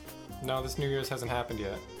Year's? No, this New Year's hasn't happened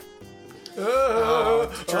yet. I'm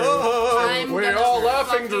We're gonna all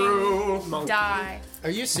laughing, fucking Drew. Die. Are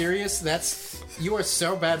you serious? You are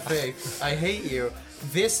so bad faith. I hate you.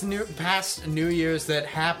 This past New Year's that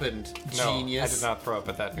happened, No, genius. I did not throw up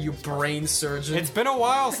at that New You Year's party. brain surgeon. It's been a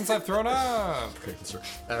while since I've thrown up.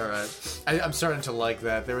 All right, I'm starting to like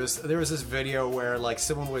that. There was this video where like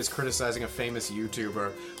someone was criticizing a famous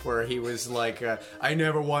YouTuber, where he was like, "I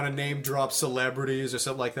never want to name drop celebrities" or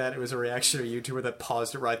something like that. It was a reactionary YouTuber that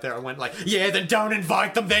paused it right there and went like, "Yeah, then don't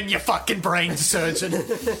invite them, then you fucking brain surgeon."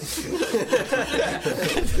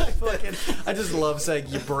 I just love saying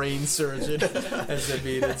 "you brain surgeon" as a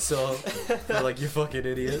mean insult. They're like, "you fucking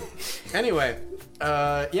idiot." Anyway.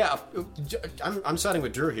 Yeah, I'm siding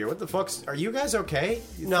with Drew here. What the fuck's... Are you guys okay?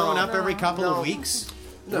 You No. throwing up every couple No. of weeks?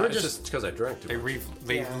 No, We're it's just because I drank too They, much.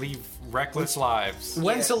 they Yeah. leave reckless lives.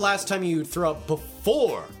 When's the last time you threw up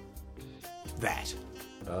before that?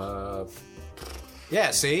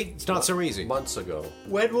 Yeah, see? It's not so easy. Months ago.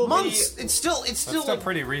 When will Months! It's still It's still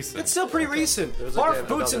pretty recent. It's still pretty recent. There's Barf again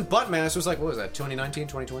Boots another- and Butt Mass was like, what was that, 2019,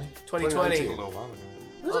 2020? 2020? a little while ago.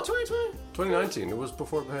 Was it 2020? 2019. It was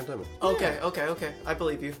before the pandemic. Okay. I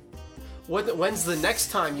believe you. When's the next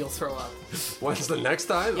time you'll throw up? When's the next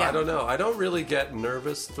time? Yeah. I don't know. I don't really get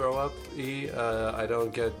nervous throw up-y. I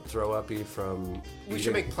don't get throw up-y from. We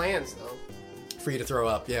should make plans though. For you to throw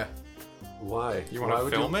up, yeah. Why? You wanna Why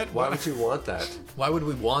would film it? Why would you want that? Why would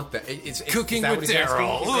we want that? Cooking is that with what he's asking?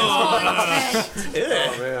 Daryl.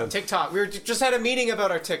 Oh man. TikTok. We just had a meeting about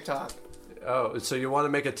our TikTok. Oh, so you want to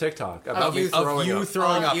make a TikTok about me you- throwing You up?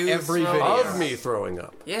 throwing Of up you every throwing video. Of me throwing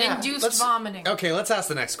up. Yeah. Induced vomiting. Okay, let's ask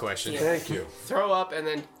the next question. Thank you. Throw up and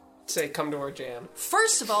then say, "Come to our jam."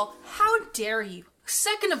 First of all, how dare you?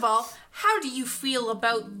 Second of all, how do you feel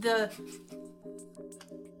about the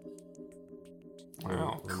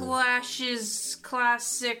Wow. Clash's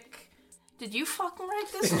classic? Did you fucking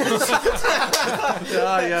write this?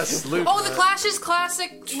 Ah, yes, Luke. Oh, the Clash's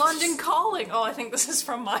classic London Calling. Oh, I think this is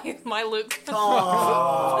from my Luke.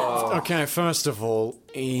 Okay, first of all,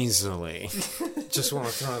 easily. Just want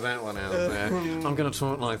to throw that one out there. I'm going to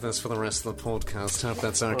talk like this for the rest of the podcast. Hope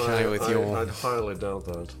that's okay with you all. I'd highly doubt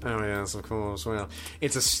that. Oh, yes, of course. Well,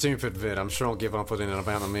 it's a stupid vid. I'm sure I'll give up with it in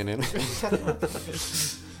about a minute.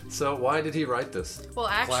 So why did he write this? Well,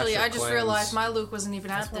 actually, Clash of I just Clans. realized my Luke wasn't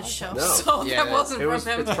even at this show, No. so Yeah, that wasn't It was.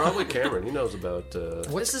 from him. It's probably Cameron. He knows about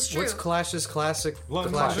This is true. What's Clash's classic?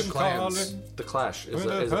 London Clash of Clans. Calling. the Clash. Is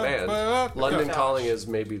a band. London Calling is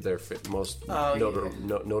maybe their most notable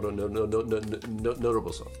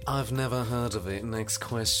song. I've never heard of it. Next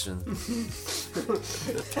question.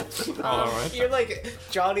 All right. You're like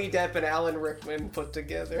Johnny Depp and Alan Rickman put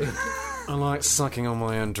together. I like sucking on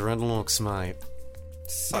my own dreadlocks, mate.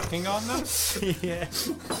 Sucking on them? Yeah.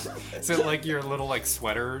 Is it like your little like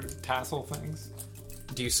sweater tassel things?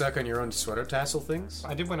 Do you suck on your own sweater tassel things?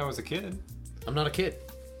 I did when I was a kid. I'm not a kid.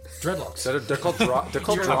 Dreadlocks. They're called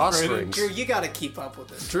drawstrings. Drew, you gotta keep up with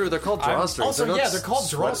this. Drew, they're called drawstrings. Also, not yeah, they're called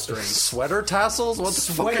sweat- drawstrings. Sweater tassels? What the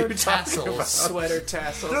fuck are Sweater you talking tassels. about? Sweater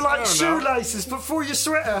tassels. like don't know. shoelaces, but for your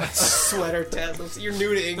sweater. Sweater tassels. You're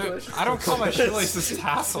new to English. I don't call my shoelaces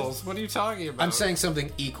tassels. What are you talking about? I'm saying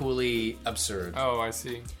something equally absurd. Oh, I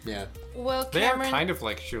see. Yeah. Well, They are Cameron, kind of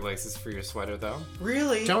like shoelaces for your sweater, though.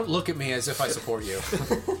 Really? Don't look at me as if I support you.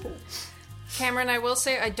 Cameron, I will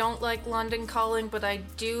say I don't like London Calling, but I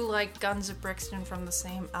do like Guns of Brixton from the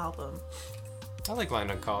same album. I like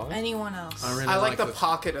London Calling. Anyone else? I really I like the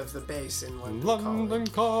pocket of the bass in London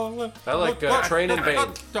Calling. I like Train in Vain.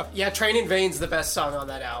 Yeah, Train in Vain's the best song on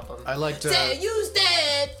that album. I liked. Use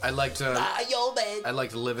that. I liked. I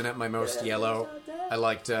liked Living at My Most Yellow. I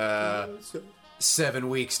liked 7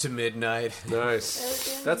 Weeks to Midnight.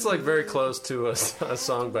 Nice. That's like very close to a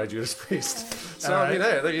song by Judas Priest. So, Alright.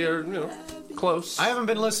 I mean, hey, you're, close. I haven't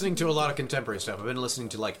been listening to a lot of contemporary stuff. I've been listening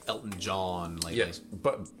to like Elton John lately. Yes,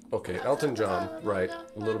 but, okay, Elton John, right,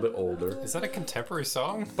 a little bit older. Is that a contemporary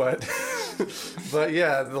song? But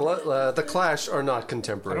yeah, the Clash are not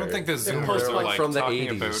contemporary. I don't think the Zoomers are like from the talking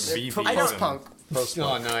 80s. about BBs. Post-punk.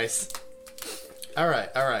 Oh, nice. All right.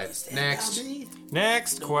 Next.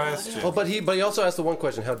 Next question. Oh, but he also asked the one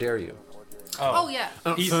question: how dare you? Oh yeah.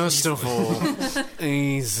 First of all,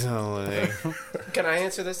 easily. Can I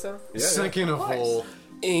answer this though? Second of all,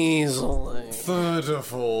 Easily. third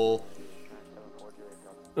of all,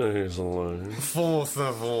 Easily. fourth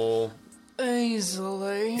of all,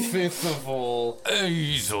 Easily. fifth of all.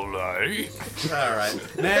 Easily. All right.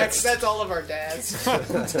 Next. That's all of our dads.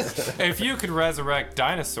 If you could resurrect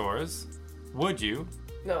dinosaurs, would you?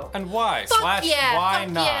 No. And why? Fuck Slash yeah, why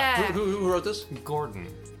fuck not? yeah. Who wrote this? Gordon.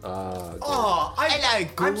 Oh,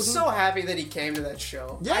 I'm so happy that he came to that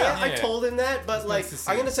show. I Yeah. told him that, but like, nice to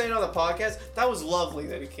see I'm gonna say it on the podcast. That was lovely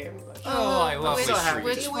that he came to that show. Oh, I love which, this happy.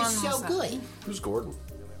 which one was that? Who's Gordon?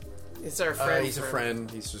 It's our friend. He's a friend.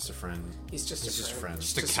 He's just a friend. He's just a friend.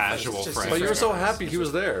 Just a casual friend. But you were so happy he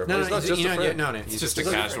was there. No, But he's not just a friend. no. It's just a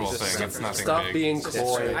casual thing. It's nothing Stop big. being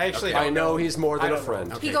coy. I actually I don't know know. he's more than I a don't friend.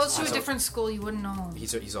 know. He goes to a different school. You wouldn't know him.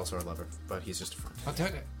 He's also our lover, but he's just a friend. I'll tell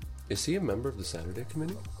you. Is he a member of the Saturday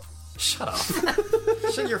Committee? Shut up.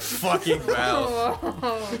 Shut your fucking mouth.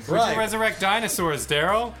 Would you resurrect dinosaurs,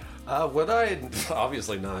 Daryl? Would I?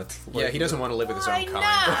 Obviously not. Yeah, he doesn't want to live with his Why own kind.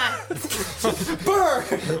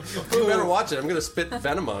 not? You better watch it. I'm gonna spit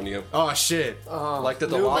venom on you. Oh shit. Like the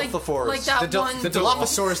Like Dilophosaurus. that one. The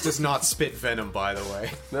Dilophosaurus does not spit venom, by the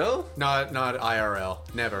way. No? Not IRL.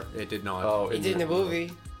 Never. It did not. Oh, He did in the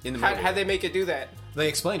movie. In the How, movie. how'd they make it do that? They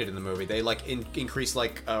explained it in the movie. They like increased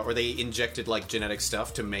like, or they injected like genetic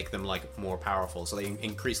stuff to make them like more powerful. So they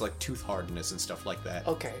increased like tooth hardness and stuff like that.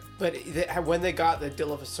 Okay, but when they got the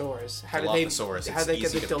Dilophosaurus, how did they Dilophosaurus, how it's they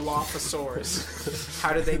get the easy to- Dilophosaurus?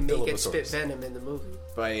 How did they make it spit Dilophosaurus. venom in the movie?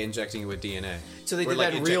 By injecting it with DNA. So they Or, did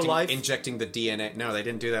like, that in real life? Injecting the DNA. No, they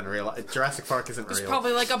didn't do that in real life. Jurassic Park isn't real.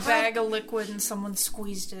 Probably like a bag of liquid and someone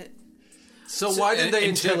squeezed it. So why didn't they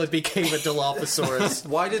until inject? it became a Dilophosaurus?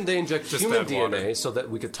 Why didn't they inject human add water. DNA so that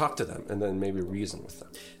we could talk to them and then maybe reason with them?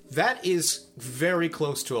 That is very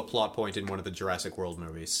close to a plot point in one of the Jurassic World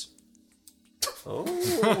movies.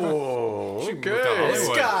 Oh, okay. This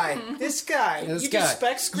guy, this guy. This you guy.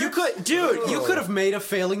 respect scripts? You could have made a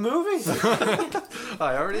failing movie.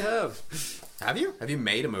 I already have. Have you? Have you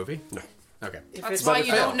made a movie? No. Okay. That's why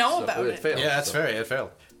you don't know So about it. failed, Yeah, that's so. fair. It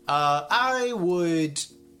failed. I would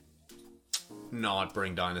not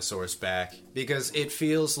bring dinosaurs back because it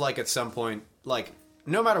feels like at some point, like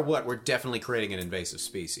no matter what, we're definitely creating an invasive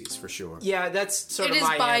species for sure. Yeah, that's sort It of is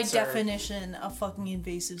my by answer. definition a fucking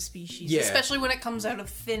invasive species, Yeah. especially when it comes out of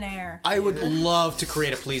thin air. I would love to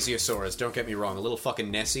create a plesiosaurus. Don't get me wrong, a little fucking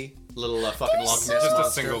Nessie, little fucking They're Loch so Ness Just a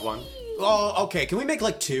monster. single one. Oh, okay. Can we make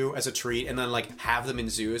like 2 as a treat and then like have them in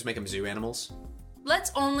zoos, make them zoo animals?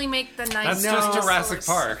 Let's only make the nice. That's just Jurassic dinosaurs.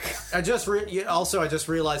 Park. I just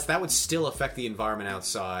realized that would still affect the environment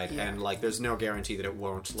outside, and like there's no guarantee that it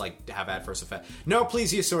won't like have adverse effect. No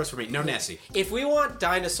plesiosaurus for me. No Nessie. If we want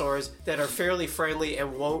dinosaurs that are fairly friendly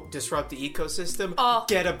and won't disrupt the ecosystem,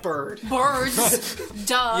 get a bird. Birds.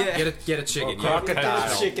 Duh. Yeah. Get a chicken. Or yeah. crocodile.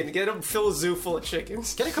 Get a chicken. Get a fill a zoo full of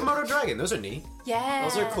chickens. Get a Komodo dragon. Those are neat. Yeah.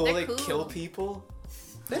 Those are cool. they're They cool. kill people.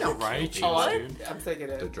 They don't. Right? I'm thinking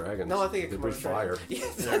it. The dragons. No, I think They it breathe fire. Yeah,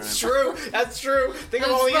 that's true. That's true. Think of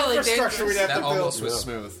That's all the really infrastructure we'd dangerous. have That to build. almost was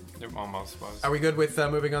smooth. It almost was. Are we good with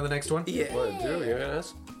moving on to the next one? Yeah. What, dude? You gonna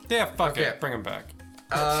ask? Yeah, fuck Okay. it. Bring him back.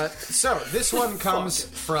 So this one comes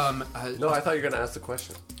from. No, I thought you were gonna ask the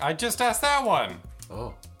question. I just asked that one.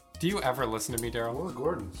 Oh. Do you ever listen to me, Daryl? Oh,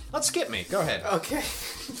 Gordon. Let's skip me. Go ahead. Okay.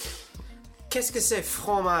 Qu'est-ce que c'est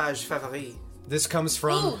fromage favori? This comes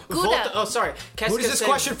from. Ooh, Gouda. Oh, sorry. Qu'est-ce Who que is this c'est-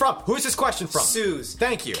 question from? Who is this question from? Suze.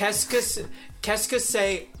 Thank you. Qu'est-ce que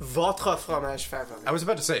c'est votre fromage favori? I was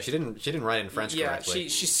about to say she didn't write it in French Yeah, correctly.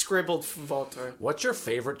 she scribbled votre. What's your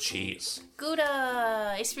favorite cheese?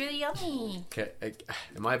 Gouda. It's really yummy. Okay,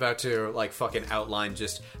 am I about to like fucking outline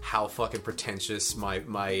just how fucking pretentious my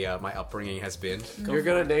upbringing has been? You're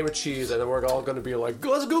gonna name a cheese, and then we're all gonna be like,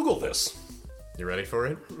 let's Google this. You ready for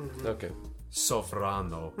it? Okay.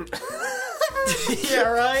 Sovrano. Yeah,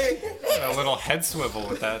 right? A little head swivel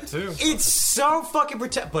with that too. It's so fucking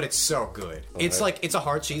but it's so good. It's like it's a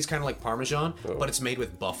hard cheese, kind of like Parmesan, but it's made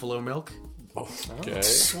with buffalo milk. Okay.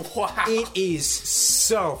 Wow. It is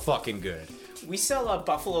so fucking good. We sell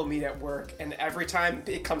buffalo meat at work, and every time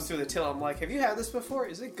it comes through the till, I'm like, have you had this before?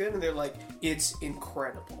 Is it good? And they're like, it's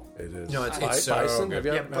incredible. It is. No, it's Bison? so good. Have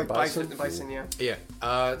you Yeah, had like bison? bison, yeah.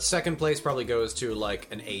 Yeah. Second place probably goes to like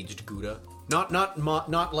an aged Gouda.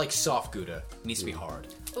 Not like soft Gouda. It needs to be hard.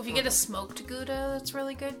 If you get a smoked Gouda, that's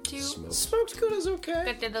really good too. Smoked Gouda's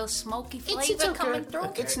okay. Get a little smoky It's flavor okay. coming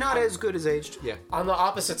through. It's not as good as aged. Yeah. On the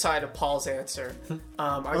opposite side of Paul's answer,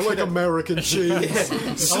 I like American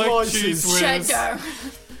cheese. I like cheese whiz. Cheddar.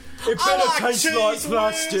 It better taste like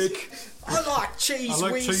plastic. I like cheese I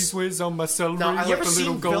like whiz. cheese whiz on my celery No, I with You ever a little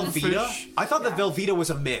seen goldfish. Velveeta? I thought that Velveeta was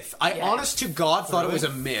a myth. I honest to God thought it was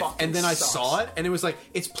a myth. fucking And then I sucks. saw it and it was like,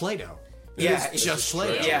 it's Play-Doh. Yeah, It's just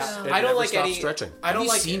Play-Doh. Yeah, It I don't never like stops any. stretching. I Have don't you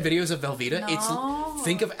like seen videos of Velveeta? No. It's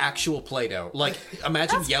think of actual Play-Doh. Like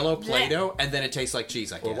imagine yellow Play-Doh and then it tastes like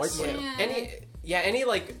cheese, I guess. White Play-Doh.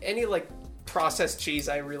 any like processed cheese.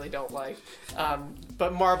 I really don't like.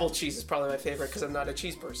 But marbled cheese is probably my favorite because I'm not a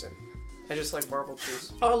cheese person. I just like marbled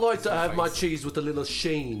cheese. I like to have my cheese with a little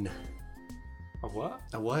sheen. A what?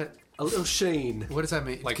 A what? A little sheen. What does that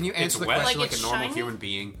mean? Like, Can you it's answer the wet? question Like like, it's a normal shiny? human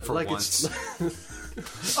being for Like once?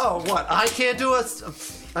 Oh, what? I can't do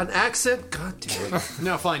an accent? God damn it.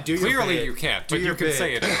 No, fine. Do your Clearly bit. you can't, Do but you your can bit.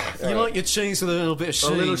 say it anyway. You like your cheese with a little bit of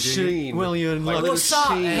sheen, little do you? sheen. Well, you're in Like luck. a little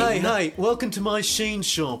sheen. Hey, welcome to my sheen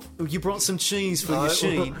shop. You brought some cheese for your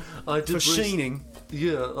sheen. I did For bring- sheening.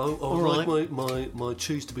 Yeah, I All like my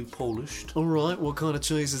cheese to be polished. All right, what kind of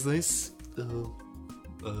cheese is this?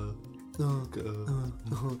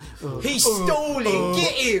 He's stolen.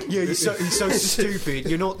 Get him. Yeah, he's so stupid.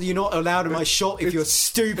 You're not allowed in my shop if you're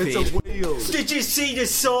stupid. It's a wheel. Did you see the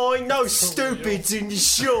sign? No stupids in the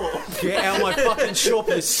shop. Get out of my fucking shop,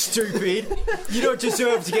 you stupid. You don't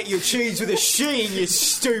deserve to get your cheese with a sheen, you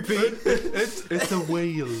stupid. It's a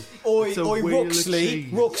wheel. Oi, It's a oi, wheel of Roxley,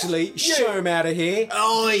 cheese. Roxley, show him out of here.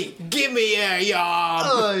 Oi, give me a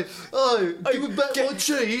yard. Give me back my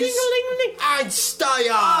cheese. And stay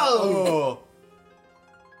up. Oh.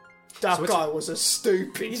 That guy was a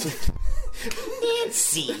stupid.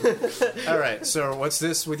 All right, so what's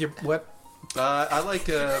this with your what? I like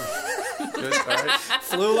good. All right.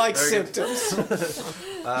 Flu-like symptoms.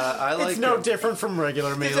 I like. It's no different from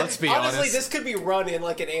regular me. Let's be Honestly, honest. this could be run in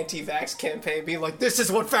like an anti-vax campaign, being like, "This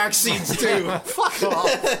is what vaccines do." Fuck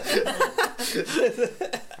off.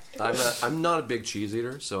 I'm not a big cheese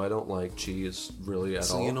eater, so I don't like cheese really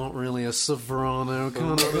at all. You're not really a Sovrano I'm kind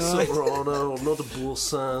not of a guy. Sovrano. I'm not a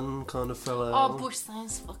Boursin kind of fellow. Oh, bush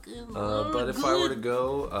signs fucking. But if I were to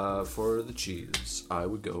go for the cheese, I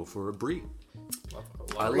would go for a brie.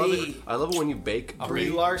 I love it. I love it when you bake Brie brie.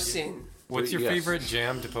 Larson. What's your Yes. favorite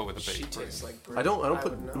jam to put with a She baked brie? tastes like Brie. I don't would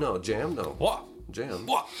put know. no jam. No What? jam.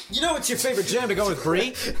 What? You know what's your favorite jam to go with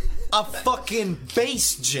brie? A fucking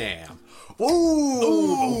bass jam.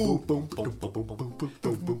 Ooh.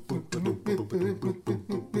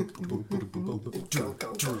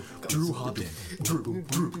 Drew Hobden.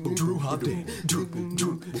 Drew Hobden.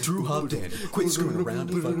 Drew Hobden. Quit screwing around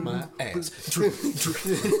and fuck my ass.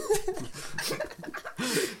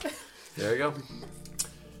 There you go.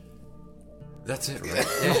 That's it, right?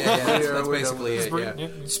 Yeah, that's we basically it. Brie, Yeah. yeah.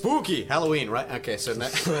 Spooky Halloween, right? Okay, so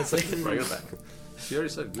that's like Bring it back. You already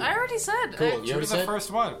said good. I already said. Cool. I- You It already was the said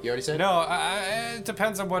first one. You already said? No, it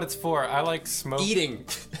depends on what it's for. I like smoked. eating.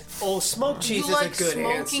 Oh, smoked cheese you is like a good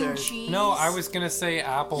smoking answer. cheese? No, I was gonna say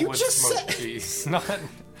apple You with just smoked cheese,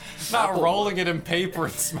 not rolling it in paper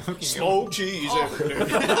and smoking it. Smoked cheese.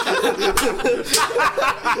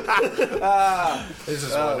 This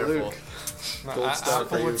is wonderful. No, Gold star for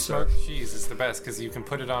apple you, with sir. smoked cheese is the best because you can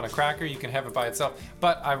put it on a cracker, you can have it by itself.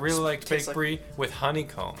 But I really like baked like- brie with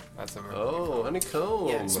honeycomb. That's a Oh, honeycomb.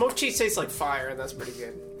 Yeah, smoked cheese tastes like fire, and that's pretty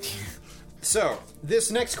good. So, this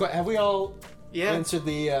next question, have we all Yeah. answered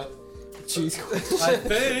the cheese question? I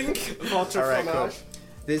think. Walter All right, cool. Fromage.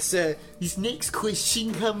 This next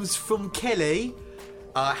question comes from Kelly.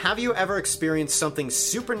 Have you ever experienced something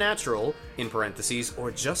supernatural, in parentheses,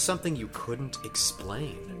 or just something you couldn't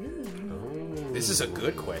explain? This is a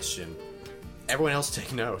good question. Everyone else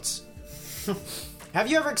take notes. Have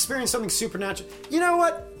you ever experienced something supernatural? You know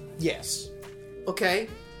what? Yes. Okay.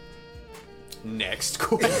 Next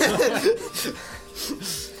question.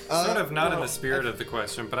 Sort of not in the spirit of the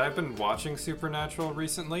question, but I've been watching Supernatural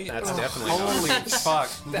recently. That's definitely Holy fuck.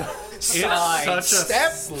 It's such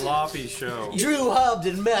a sloppy show. Drew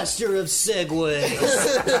Hobden, master of segues.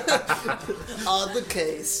 On the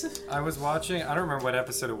case. I was watching, I don't remember what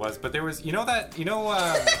episode it was, but there was, you know A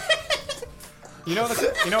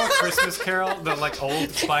Christmas Carol, the like old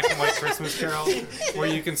black and white Christmas Carol, where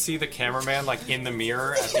you can see the cameraman like in the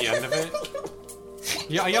mirror at the end of it?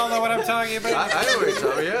 Y'all know what I'm talking about? I know what you're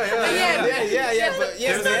talking about. Yeah. But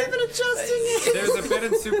There's a bit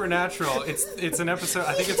in Supernatural. It's an episode.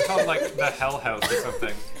 I think it's called like the Hell House or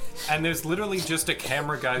something. And there's literally just a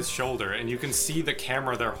camera guy's shoulder, and you can see the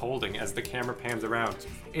camera they're holding as the camera pans around.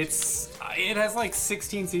 It has like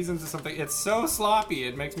 16 seasons or something. It's so sloppy.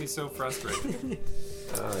 It makes me so frustrated.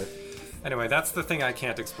 All right. Anyway, that's the thing I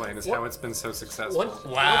can't explain is how it's been so successful.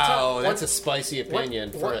 That's a spicy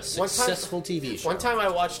opinion for a successful TV show. One time I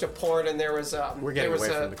watched a porn and there was We're getting away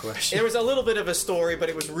from the question. There was a little bit of a story, but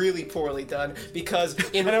it was really poorly done because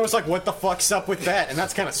And I was like, what the fuck's up with that? And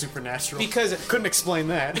that's kind of Supernatural. Because couldn't explain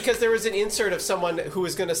that. Because there was an insert of someone who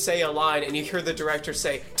was going to say a line, and you hear the director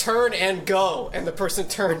say, "Turn and go," and the person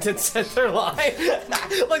turned and said their line.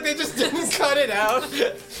 Like they just didn't cut it out.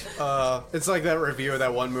 It's like that review of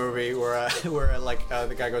that one movie where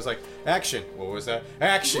the guy goes like, action. What was that?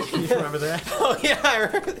 Action. You remember that? Oh yeah, I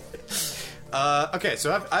remember. Okay,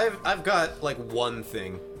 so I've got like one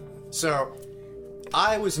thing. So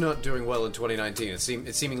I was not doing well in 2019.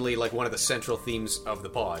 It's seemingly like one of the central themes of the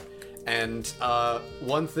pod. And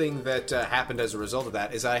one thing that happened as a result of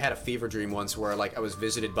that is I had a fever dream once where like I was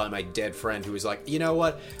visited by my dead friend who was like, you know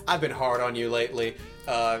what? I've been hard on you lately.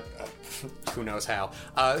 Who knows how.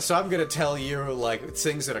 So I'm going to tell you like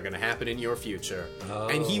things that are going to happen in your future. Oh.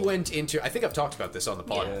 And he went into, I think I've talked about this on the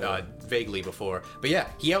pod vaguely before, but yeah,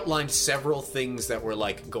 he outlined several things that were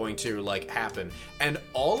like going to like happen. And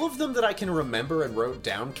all of them that I can remember and wrote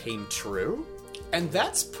down came true. And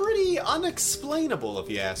that's pretty unexplainable, if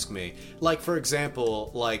you ask me. Like, for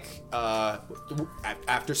example, like,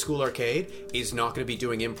 After School Arcade is not going to be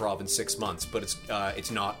doing improv in 6 months, but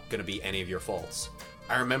it's not going to be any of your faults.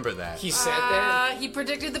 I remember that. He said that? He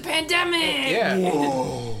predicted the pandemic! Yeah.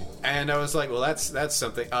 Whoa. And I was like, well, that's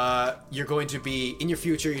something. You're going to be, in your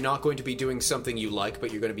future, you're not going to be doing something you like,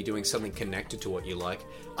 but you're going to be doing something connected to what you like.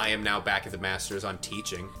 I am now back at the Masters. I'm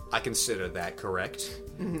teaching. I consider that correct.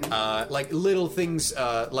 Mm-hmm. Like, little things,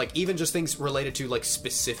 like, even just things related to, like,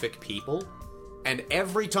 specific people. And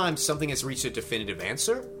every time something has reached a definitive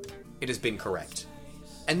answer, it has been correct.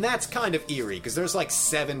 And that's kind of eerie, because there's like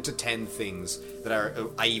 7 to 10 things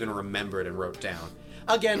that I even remembered and wrote down.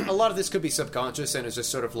 Again, a lot of this could be subconscious, and it's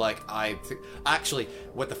just sort of like, actually,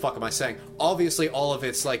 what the fuck am I saying? Obviously, all of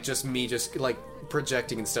it's like just me just like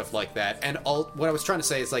projecting and stuff like that. And what I was trying to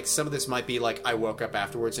say is like, some of this might be like, I woke up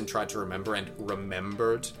afterwards and tried to remember and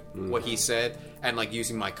remembered what he said, and like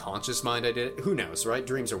using my conscious mind I did it. Who knows, right?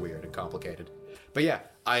 Dreams are weird and complicated. But yeah,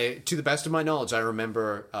 to the best of my knowledge, I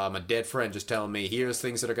remember my dead friend just telling me, here's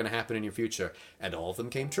things that are going to happen in your future. And all of them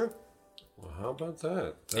came true. Well, how about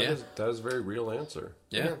that? That is a very real answer.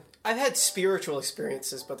 Yeah. I've had spiritual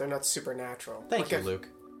experiences, but they're not supernatural. Thank you, Luke.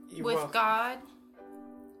 With God?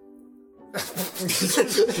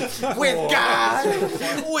 With God.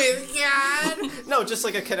 No, just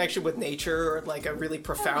like a connection with nature, or like a really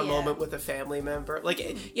profound moment with a family member.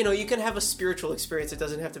 Like, you know, you can have a spiritual experience. It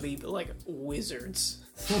doesn't have to be like wizards.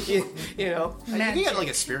 you know, you can get like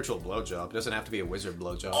a spiritual blowjob. It doesn't have to be a wizard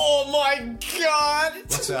blowjob. Oh my God!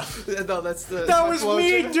 What's up? No, that's the. That was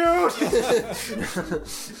me, dude.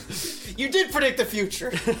 You did predict the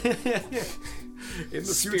future. In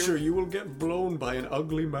the future, you will get blown by an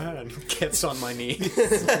ugly man. Gets on my knees.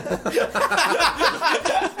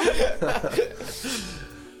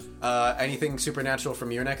 Anything supernatural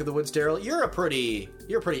from your neck of the woods, Daryl? You're a pretty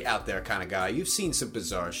out there kind of guy. You've seen some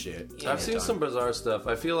bizarre shit. I've seen some bizarre stuff.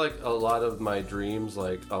 I feel like a lot of my dreams,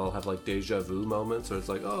 like I'll have like deja vu moments, or it's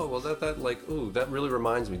like, oh, well that like, ooh, that really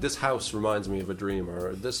reminds me. This house reminds me of a dream,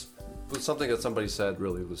 or this was something that somebody said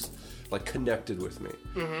really was like connected with me.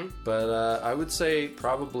 Mm-hmm. But I would say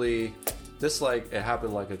probably this, like, it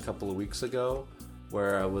happened like a couple of weeks ago,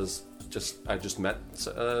 where I just met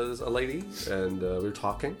a lady, and we were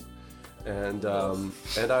talking, and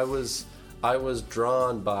I was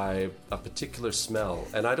drawn by a particular smell,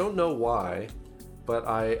 and I don't know why, but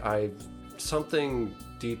I something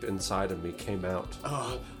deep inside of me came out,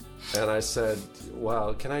 and I said,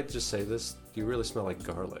 "Wow, can I just say this? You really smell like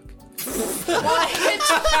garlic."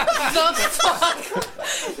 What the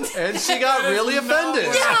fuck? And she got really offended.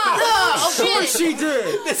 Oh, Of course she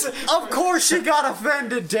did. Of course she got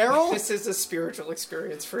offended, Daryl. This is a spiritual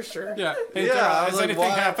experience for sure. Yeah. Hey, Yeah, Daryl, I has was like, anything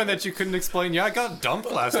why? happened that you couldn't explain? Yeah, I got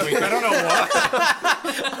dumped last week. I don't know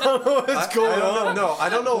why. I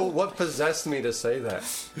don't know what possessed me to say that,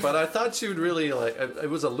 but I thought she would really like. It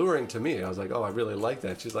was alluring to me. I was like, oh, I really like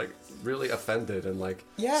that. She's like really offended and like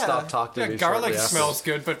stopped talking to Yeah, me. garlic shortly after. smells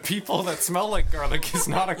good, but people that smell like garlic is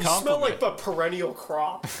not a You smell compliment. like the perennial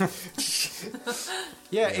crop.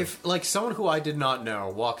 Yeah, if like someone who I did not know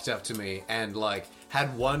walked up to me and like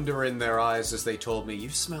had wonder in their eyes as they told me, "You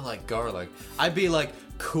smell like garlic," I'd be like,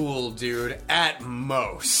 "Cool, dude." At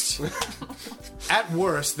most, at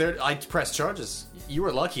worst, I'd press charges. You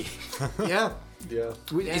were lucky. Yeah. Yeah.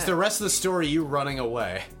 Is the rest of the story you running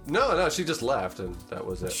away? No, she just left and that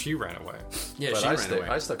was it. She ran away. Yeah, But she I ran stayed- away.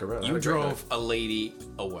 I stuck around. I You had a great drove a lady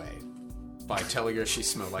away by telling her she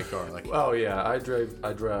smelled like garlic. Oh yeah, I drove.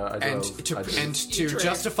 And to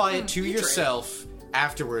justify it to yourself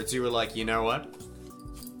afterwards, you were like, you know what?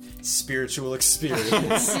 Spiritual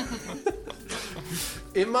experience.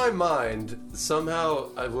 in my mind, somehow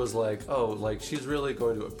I was like, oh, like she's really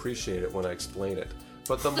going to appreciate it when I explain it.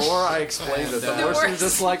 But the more I explained it, the more she's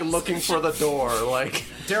just like looking for the door, like.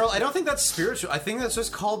 Daryl, I don't think that's spiritual. I think that's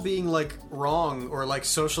just called being like wrong or like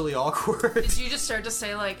socially awkward. Did you just start to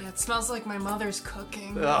say like, it smells like my mother's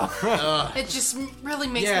cooking? It just really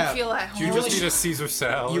makes Yeah. me feel at home. You just need a Caesar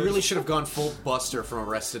salad. You really should have gone full Buster from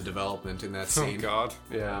Arrested Development in that Oh scene. God.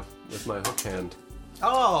 Yeah, with my hook hand.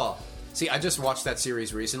 Oh! See, I just watched that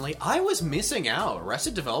series recently. I was missing out.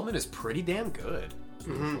 Arrested Development is pretty damn good.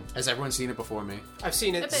 Mm-hmm. Has everyone seen it before me? I've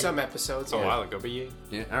seen it some episodes. A Yeah. while ago, but yeah.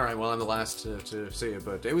 Yeah. All right. Well, I'm the last to see it,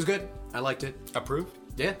 but it was good. I liked it. Approved?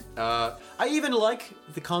 Yeah. I even like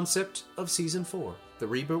the concept of season 4, the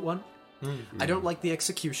reboot one. I don't like the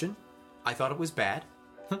execution. I thought it was bad.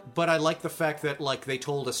 But I like the fact that like they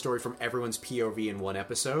told a story from everyone's POV in one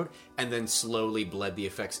episode and then slowly bled the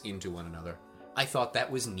effects into one another. I thought that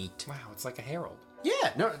was neat. Wow, it's like a herald.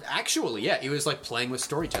 Yeah, no, actually, yeah, it was like playing with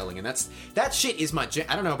storytelling, and that shit is my jam.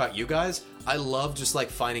 I don't know about you guys. I love just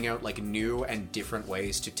like finding out like new and different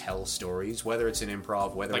ways to tell stories, whether it's in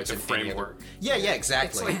improv, whether Like it's the in any other- framework. Yeah, It's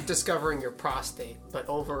exactly. like discovering your prostate, but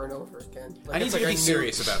over and over again. Like, I need it's you like to be a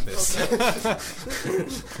serious about this.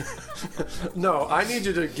 No, I need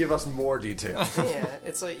you to give us more detail. Yeah,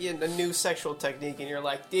 it's like a new sexual technique, and you're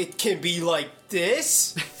like, it can be like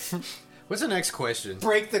this. What's the next question?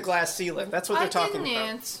 Break the glass ceiling. That's what they're talking didn't about.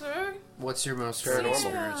 answer. What's your most Paranormal.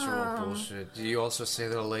 spiritual bullshit? Do you also say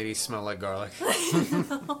that a lady smell like garlic?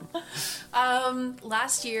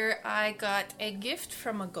 Last year I got a gift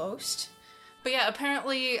from a ghost. But yeah,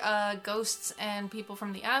 apparently ghosts and people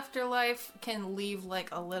from the afterlife can leave like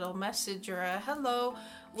a little message or a hello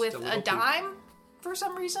with a dime for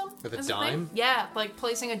some reason. With a Is it dime? thing? Yeah, like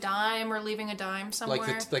placing a dime or leaving a dime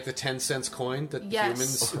somewhere. like the 10 cents coin that Yes.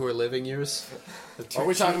 humans who are living use? Are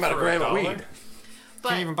we talking about a gram of $1. weed? But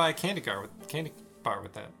Can't even buy a candy bar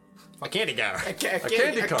with that. A candy jar. A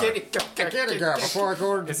candy car. candy car. Before I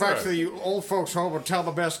go Is back there a- to the old folks' home and tell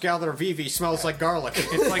the best gal that Vivi smells like garlic.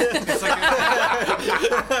 It's like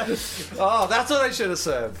Oh, that's what I should have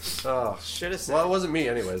said. Oh, Should have said. well, it wasn't me,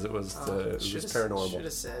 anyways. It was paranormal. Should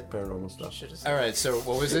have said. Paranormal stuff. Should have said. All right, so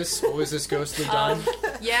what was this? What was this ghostly dime?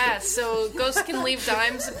 yeah, so ghosts can leave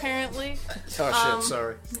dimes apparently. Oh shit,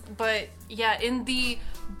 sorry. But yeah, in the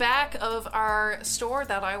back of our store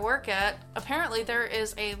that I work at, apparently there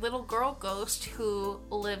is a little girl ghost who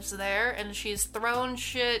lives there, and she's thrown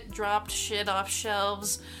shit, dropped shit off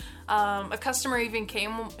shelves. A customer even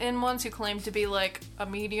came in once who claimed to be like a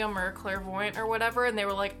medium or a clairvoyant or whatever, and they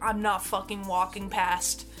were like, I'm not fucking walking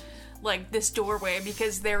past like this doorway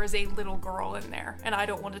because there is a little girl in there and I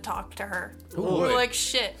don't want to talk to her. would? We're like,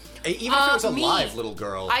 shit. Even if it was a Me. live little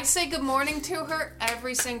girl. I say good morning to her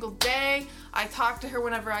every single day. I talk to her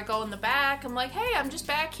whenever I go in the back. I'm like, hey, I'm just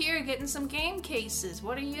back here getting some game cases.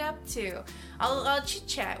 What are you up to? I'll chit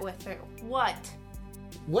chat with her. What?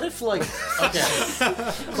 What if like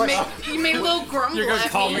okay, You made a little grumble. you're gonna at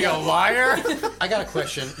call me a liar? I got a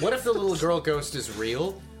question. What if the little girl ghost is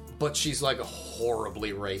real, but she's like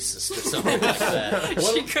horribly racist or something like that?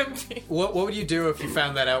 She could be. What would you do if you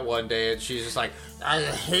found that out one day and she's just like, I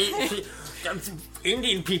hate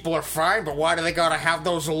Indian people are fine, but why do they gotta have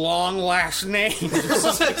those long last names?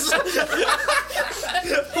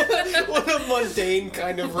 What a mundane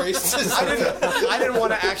kind of racist. I didn't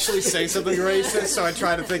want to actually say something racist, so I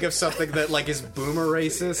tried to think of something that like is boomer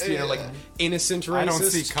racist, you know, like innocent racist. I don't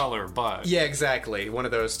see color, but Yeah, exactly. One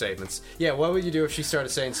of those statements. Yeah, what would you do if she started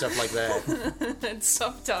saying stuff like that? And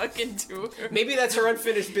stop talking to her. Maybe that's her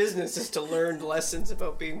unfinished business, is to learn lessons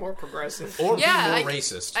about being more progressive. Or Yeah, be more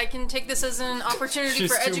racist. I can take this as an opportunity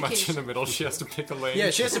she's for too education. much in the middle. She has to pick a lane. Yeah,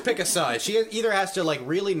 she has to pick a side. She either has to like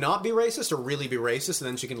really not be racist or really be racist, and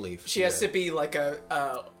then she can leave. She has to be like an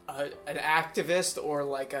activist or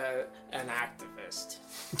like an activist.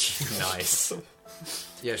 Nice.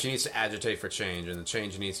 Yeah, she needs to agitate for change, and the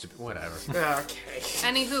change needs to be whatever. Okay.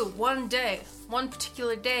 Anywho, one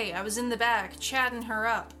particular day, I was in the back chatting her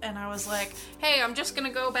up, and I was like, hey, I'm just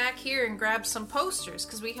gonna go back here and grab some posters,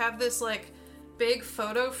 because we have this, like, big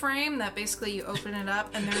photo frame that basically you open it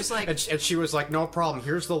up, and there's, like... And she was like, no problem,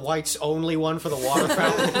 here's the whites only one for the water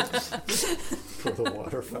fountain. For the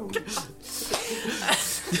water fountain.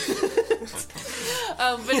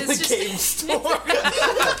 but it's just... Game store.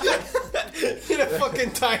 In a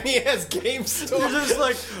fucking tiny ass game store. You're just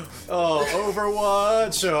like, oh,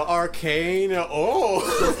 Overwatch, Arcane,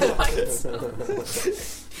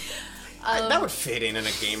 that would fit in a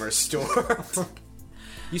gamer store.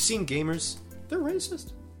 You seen gamers? They're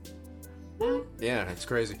racist. Yeah, it's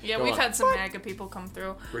crazy. Yeah, Go we've on. had some MAGA people come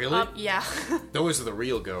through. Really? Yeah. Those are the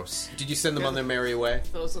real ghosts. Did you send them on their merry way?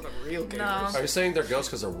 Those are the real gamers. No. Are you saying they're ghosts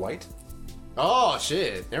because they're white? Oh,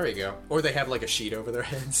 shit. There we go. Or they have like a sheet over their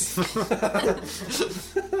heads.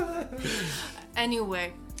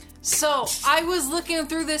 Anyway, so I was looking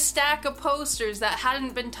through this stack of posters that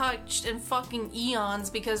hadn't been touched in fucking eons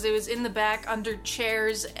because it was in the back under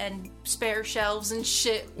chairs and spare shelves and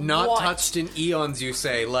shit. Not What? touched in eons, you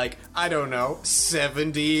say. Like, I don't know,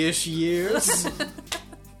 70-ish years?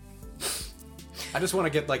 I just want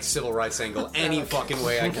to get like civil rights angle any fucking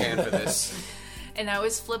way I can for this. And I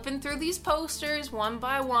was flipping through these posters one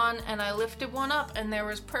by one, and I lifted one up, and there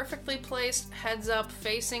was perfectly placed, heads up,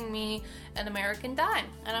 facing me, an American dime.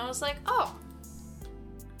 And I was like, oh,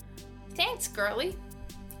 thanks, girly.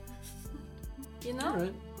 You know?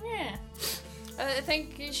 Alright. Yeah. I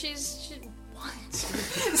think she's... What?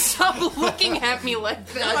 Stop looking at me like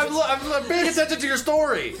that. I'm paying attention to your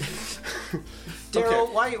story! Daryl,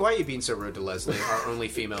 Okay. why are you being so rude to Leslie, our only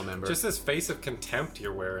female member? Just this face of contempt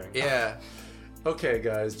you're wearing. yeah. Okay,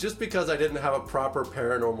 guys, just because I didn't have a proper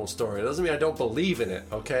paranormal story doesn't mean I don't believe in it,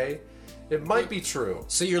 okay? It might be true.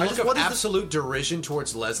 So your I look just- of what is absolute derision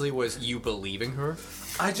towards Leslie was you believing her?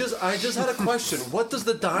 I just had a question. What does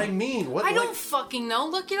the dime mean? What, I like- don't fucking know.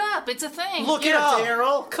 Look it up. It's a thing. Look it Yeah, up!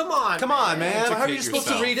 Daryl. Come on. Come on, man! How are you supposed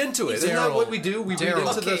to yourself. read into it? Isn't that Daryl. what we do? We read Daryl.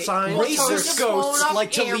 into the Okay, signs. what's Racist Just load ghosts up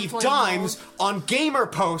like to leave airplane dimes on gamer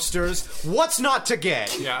posters. What's not to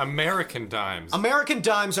get? Yeah, American dimes. American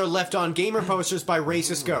dimes are left on gamer posters by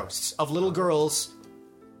racist ghosts of little girls.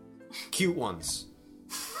 Cute ones.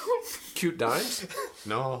 Cute dimes?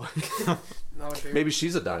 No. No, dude. Maybe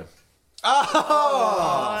she's a dime.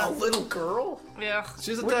 A little girl? Yeah.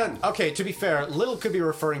 She's a 10. Okay, to be fair, little could be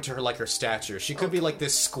referring to her like her stature. She could be like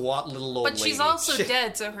this squat little old But lady. she's also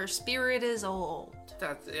dead, so her spirit is old.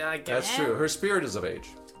 Yeah, I guess. That's true. Her spirit is of age.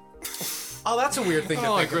 Oh, that's a weird thing I to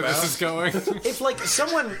don't like think where about. this is going. If like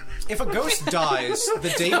if a ghost dies the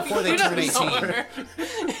day before they turn 18,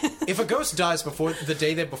 if a ghost dies before the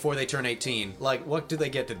day before they turn 18, like what do they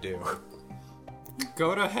get to do?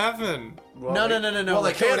 Go to heaven. Well, No. Well, they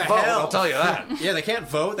like, go can't to vote, hell. I'll tell you that. Yeah, they can't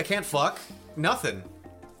vote, they can't fuck, nothing.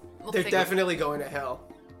 We'll They're figure- definitely going to hell.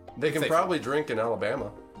 They can They- probably drink in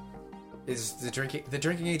Alabama. Is the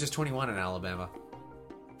drinking age is 21 in Alabama?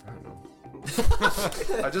 I don't know.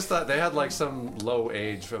 I just thought they had like some low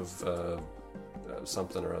age of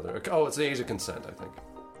something or other. Oh, it's the age of consent, I think.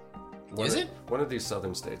 Is it? One of these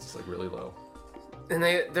southern states is like really low. And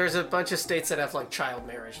there's a bunch of states that have like child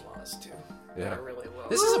marriage laws too. Yeah. That are really low.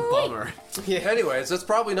 This is a bummer. Anyways, that's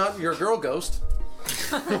probably not your girl ghost.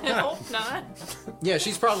 I hope not. Yeah,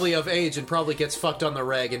 she's probably of age and probably gets fucked on the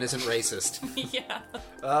reg and isn't racist. Yeah.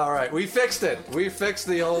 All right, we fixed it. We fixed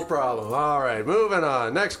the whole problem. All right, moving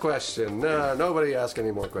on. Next question. Nobody ask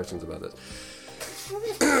any more questions about this.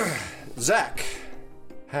 Zach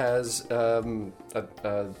has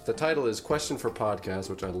the title is Question for Podcast,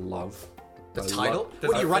 which I love. The I title? love-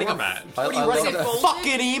 What are you writing format. What are you I writing love a that.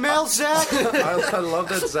 fucking email, Zach? I love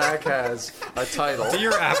that Zach has a title.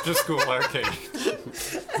 Dear After School Arcade.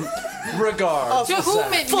 Regards. To whom it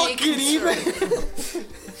may fucking concern.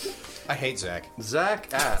 I hate Zach.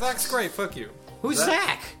 Zach asks. Zach's great, fuck you. Who's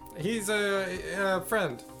Zach? He's a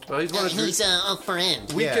friend. Well, he's one of Drew- a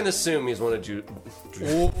friend. We Yeah. can assume he's one of Drew.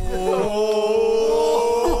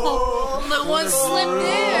 The one slipped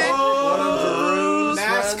there. One of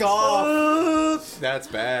That's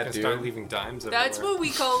bad, And dude. start leaving dimes everywhere. That's what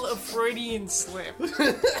we call a Freudian slip.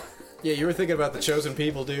 Yeah, you were thinking about the chosen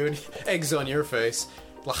people, dude. Eggs on your face.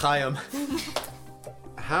 L'chaim.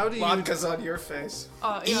 How do you? Vodka's on your face.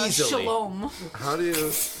 Easily. Shalom. How do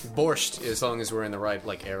you? Borscht, as long as we're in the right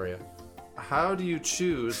area. How do you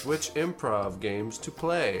choose which improv games to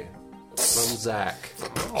play? From Zach.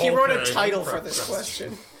 He wrote a title for this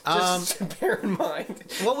question. Just bear in mind.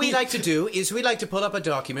 What we like to do is we like to pull up a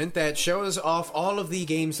document that shows off all of the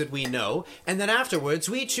games that we know, and then afterwards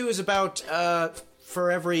we choose about,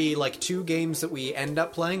 for every, 2 games that we end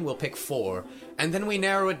up playing, we'll pick 4. And then we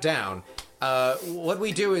narrow it down. What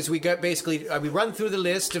we do is we we run through the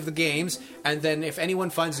list of the games, and then if anyone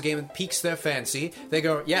finds a game that piques their fancy, they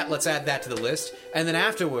go, yeah, let's add that to the list. And then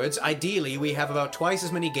afterwards, ideally, we have about twice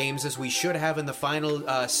as many games as we should have in the final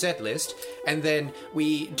set list, and then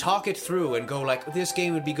we talk it through and go this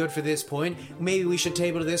game would be good for this point, maybe we should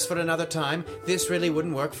table this for another time, this really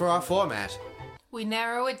wouldn't work for our format. We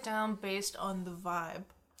narrow it down based on the vibe.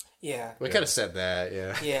 Yeah. We could have said that,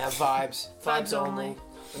 yeah. Yeah, vibes. Vibes only.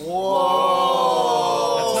 That's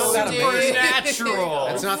not that amazing. Natural.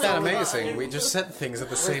 It's not that amazing. We just said things at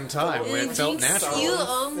the same time when it felt natural. You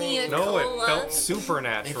owe me a No, it cola. felt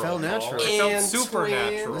supernatural. It felt natural. It felt And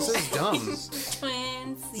supernatural. This is dumb.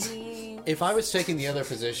 Twinsies. If I was taking the other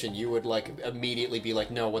position, you would immediately be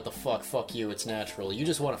like, "No, what the fuck? Fuck you! It's natural. You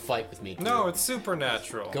just want to fight with me." Drew. No, it's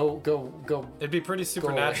supernatural. Go. It'd be pretty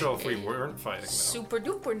supernatural if we weren't fighting, though. Super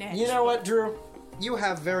duper natural. You know what, Drew? You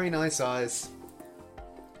have very nice eyes.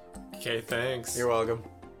 Okay, thanks. You're welcome.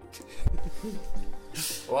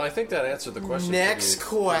 Well, I think that answered the question. Next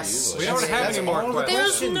pretty question. We don't have any more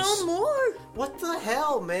questions. There's no more. What the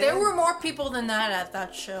hell, man? There were more people than that at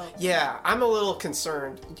that show. Yeah, I'm a little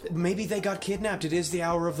concerned. Maybe they got kidnapped. It is the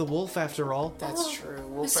hour of the wolf, after all. That's true.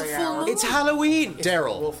 Wolf It's a full hour. moon. It's Halloween,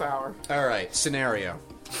 Daryl. Wolf hour. All right, scenario.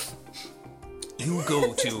 You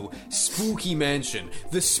go to Spooky Mansion,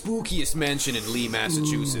 the spookiest mansion in Lee,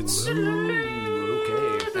 Massachusetts.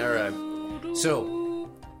 Okay. All right. So,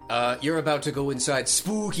 you're about to go inside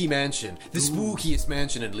Spooky Mansion, the spookiest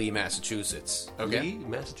mansion in Lee, Massachusetts. Okay. Lee,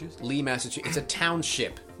 Massachusetts. Lee, Massachusetts. It's a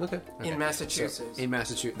township. Okay. In Massachusetts. In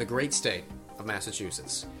Massachusetts, the great state of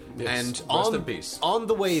Massachusetts. Yes. And Rest in peace. on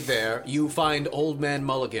the way there, you find Old Man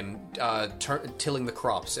Mulligan tilling the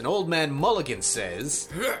crops. And Old Man Mulligan says,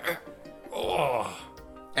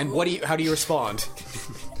 and how do you respond?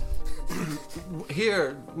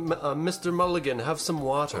 Here, Mr. Mulligan, have some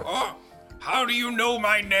water. How do you know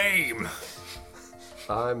my name?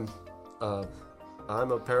 I'm a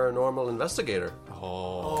paranormal investigator.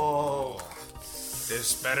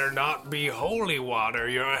 This better not be holy water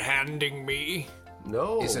you're handing me.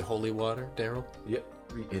 No. Is it holy water, Daryl? Yeah,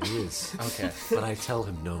 it is. Okay. But I tell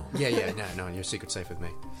him no. Yeah, no, your secret's safe with me.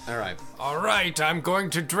 All right. All right, I'm going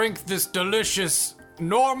to drink this delicious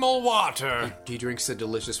normal water. He drinks the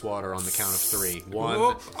delicious water on the count of 3. 1.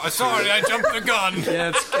 Whoop, sorry, I jumped the gun.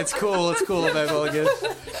 Yeah, it's cool, Man Mulligan.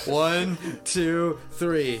 1, 2,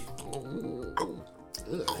 3.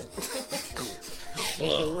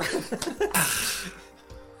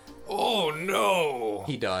 Oh no.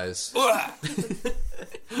 He dies. Ugh.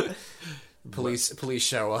 Police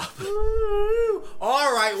show up.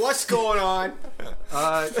 All right, what's going on?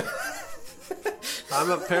 I'm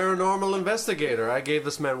a paranormal investigator. I gave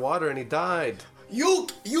this man water and he died. You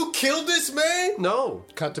killed this man? No.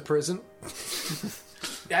 Cut to prison.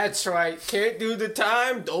 That's right. Can't do the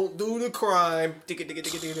time, don't do the crime.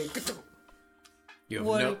 You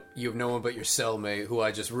have no one but your cellmate, who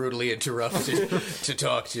I just rudely interrupted to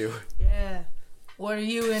talk to. Yeah. What are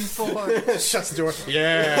you in for? Shuts the door.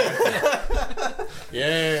 Yeah.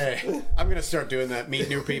 Yeah. I'm going to start doing that. Meet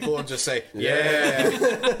new people and just say, yeah. You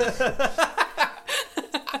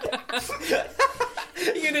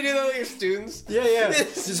gonna do that with your students? Yeah.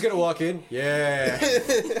 Just going to walk in. Yeah.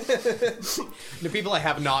 The people I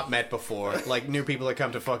have not met before, like new people that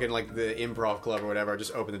come to fucking like the improv club or whatever,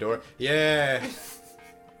 just open the door. Yeah.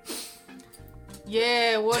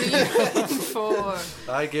 Yeah, what are you in for?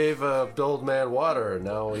 I gave a old man water and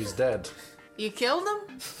now he's dead. You killed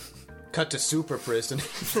him? Cut to super prison.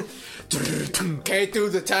 Can't do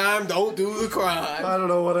the time, don't do the crime. I don't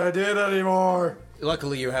know what I did anymore.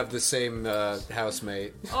 Luckily, you have the same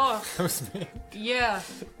housemate. Oh. Yeah.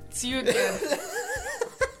 It's you again.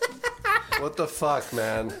 What the fuck,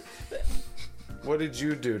 man? What did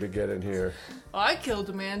you do to get in here? I killed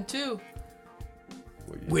a man too.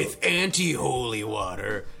 With anti-holy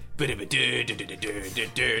water. Is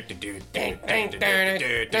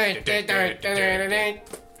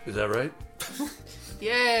that right?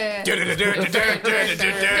 Yeah.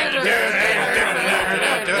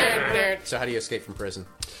 So how do you escape from prison?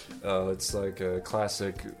 It's like a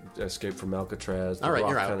classic escape from Alcatraz. The All right, Rock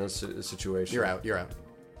you're out. kind of situation. You're out. You're out.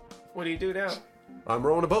 What do you do now? I'm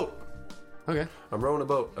rowing a boat. Okay. I'm rowing a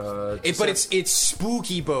boat. But it's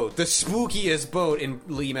spooky boat, the spookiest boat in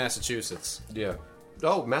Lee, Massachusetts. Yeah.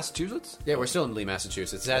 Oh, Massachusetts? Yeah, we're still in Lee,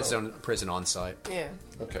 Massachusetts. It has its own prison on site. Yeah.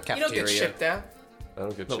 Okay. You don't get Cafeteria, shipped out. I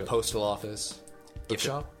don't get little shit. postal office, gift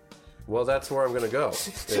shop. Well, that's where I'm gonna go.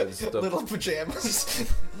 Is the- Little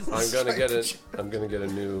pajamas. I'm gonna get it. I'm gonna get a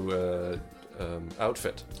new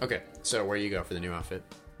outfit. Okay, so where you go for the new outfit?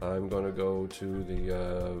 I'm gonna go to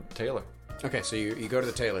the tailor. Okay, so you go to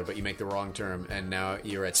the tailor, but you make the wrong turn, and now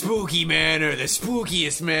you're at Spooky Manor, the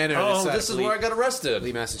spookiest manor. Oh, this is where I got arrested.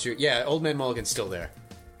 Lee, Massachusetts. Yeah, Old Man Mulligan's still there.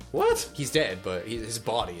 What? He's dead, but his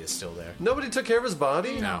body is still there. Nobody took care of his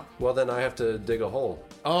body? No. Well, then I have to dig a hole.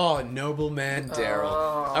 Oh, nobleman Daryl.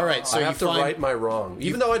 All right, so I you have to find, right my wrong,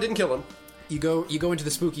 even though I didn't kill him. You go into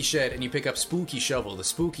the spooky shed and you pick up Spooky Shovel, the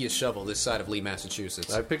spookiest shovel this side of Lee,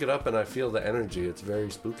 Massachusetts. I pick it up and I feel the energy. It's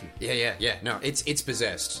very spooky. Yeah. No, it's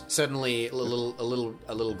possessed. Suddenly, a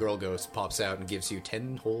little girl ghost pops out and gives you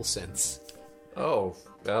 10 whole cents. Oh,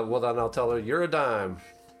 well then I'll tell her you're a dime,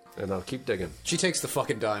 and I'll keep digging. She takes the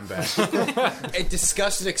fucking dime back. A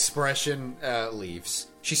disgusted expression leaves.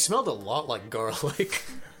 She smelled a lot like garlic.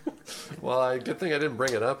 Well, good thing I didn't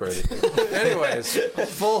bring it up or anything. Anyways,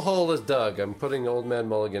 full hole is dug. I'm putting Old Man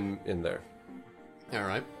Mulligan in there. All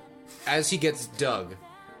right. As he gets dug,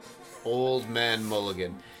 Old Man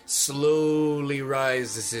Mulligan slowly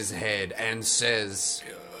rises his head and says,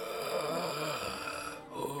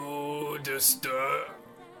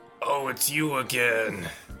 Oh, it's you again.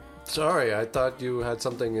 Sorry, I thought you had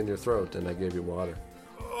something in your throat and I gave you water.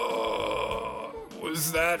 Oh,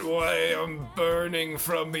 was that why I'm burning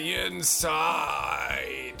from the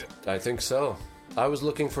inside? I think so. I was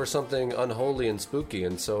looking for something unholy and spooky,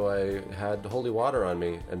 and so I had holy water on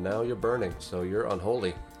me, and now you're burning, so you're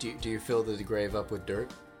unholy. Do you fill the grave up with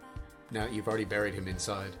dirt? Now you've already buried him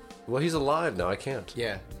inside. Well, he's alive now. I can't.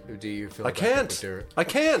 Yeah. Do you fill I it back up can't. with dirt? I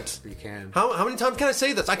can't. You can. How many times can I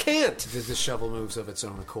say this? I can't. The shovel moves of its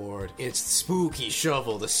own accord. It's the Spooky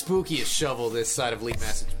Shovel, the spookiest shovel this side of Lee,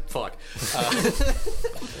 Massachusetts. Fuck.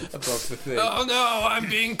 Above the thing. Oh no, I'm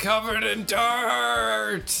being covered in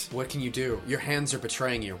dirt! What can you do? Your hands are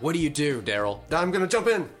betraying you. What do you do, Daryl? I'm gonna jump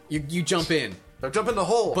in. You jump in, I jump in the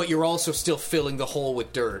hole. but you're also still filling the hole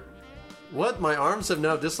with dirt. What? My arms have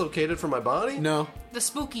now dislocated from my body? No. The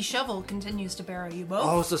spooky shovel continues to bury you both.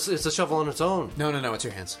 Oh, it's a shovel on its own. No, it's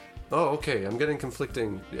your hands. Oh, okay. I'm getting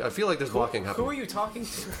conflicting. I feel like there's walking Who happening. are you talking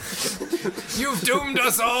to? You've doomed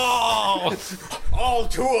us all! All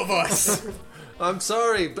two of us! I'm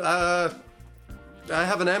sorry. I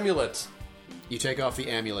have an amulet. You take off the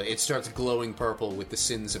amulet. It starts glowing purple with the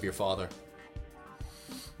sins of your father.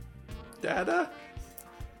 Dada?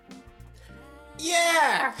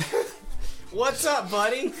 Yeah! What's up,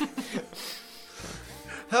 buddy?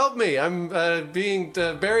 Help me. I'm being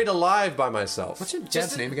buried alive by myself. What's your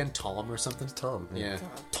dad's name again? Tom or something? Tom? Yeah.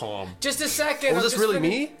 Tom. Just a second. Oh, I'm is this just really gonna-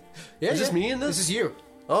 me? Yeah, Is this me in this? This is you.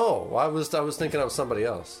 Oh, I was thinking I was somebody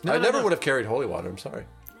else. I never would have carried holy water. I'm sorry.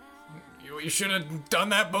 You should have done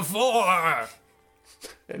that before!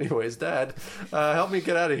 Anyways, Dad, help me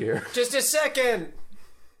get out of here. Just a second.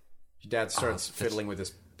 Your dad starts fiddling with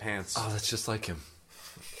his pants. Oh, that's just like him.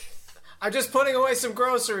 I'm just putting away some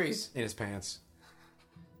groceries. In his pants.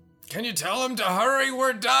 Can you tell him to hurry?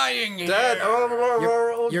 We're dying here! Dad!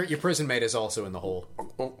 Your prison mate is also in the hole.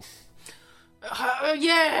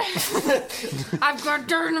 Yeah! I've got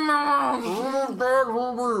dirt in my mouth.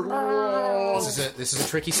 This is a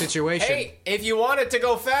tricky situation. Hey, if you want it to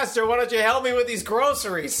go faster, why don't you help me with these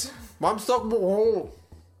groceries? I'm stuck in the hole.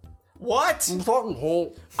 What? I'm stuck in the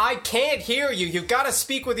hole. I can't hear you. You've got to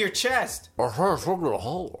speak with your chest. I'm stuck in the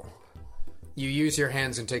hole. You use your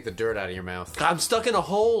hands and take the dirt out of your mouth. I'm stuck in a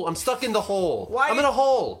hole. I'm stuck in the hole. I'm in a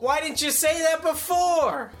hole. Why didn't you say that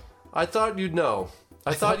before? I thought you'd know.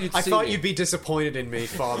 I thought you'd see I thought me. you'd be disappointed in me,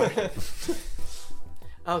 Father.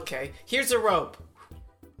 Okay, here's a rope.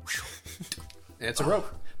 It's a rope.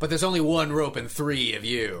 But there's only one rope and 3 of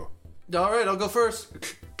you. All right, I'll go first.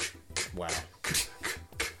 Wow.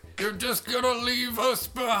 You're just gonna leave us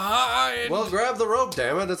behind! Well, grab the rope,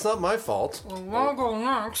 damn it. It's not my fault. I'll go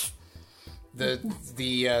next.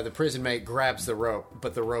 The prison mate grabs the rope,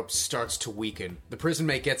 but the rope starts to weaken. The prison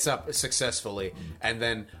mate gets up successfully, and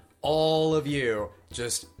then all of you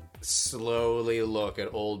just slowly look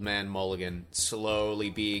at Old Man Mulligan,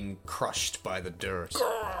 slowly being crushed by the dirt.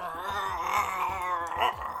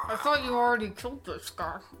 I thought you already killed this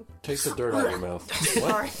guy. Take the dirt out of your mouth.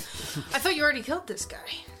 Sorry. I thought you already killed this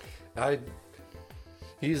guy.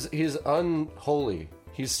 He's unholy.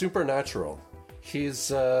 He's supernatural. He's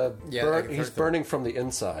he's burning from the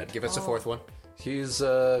inside. Give us a fourth one. He's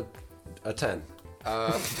a 10.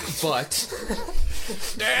 But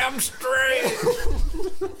Damn straight!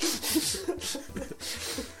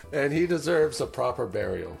 And he deserves a proper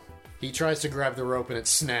burial. he tries to grab the rope and it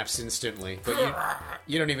snaps instantly. But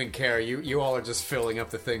you don't even care. You all are just filling up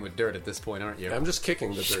the thing with dirt at this point, aren't you? I'm just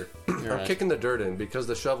kicking the dirt. I'm right. kicking the dirt in because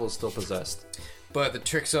the shovel's still possessed. But the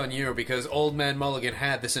trick's on you because Old Man Mulligan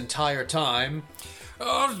had this entire time.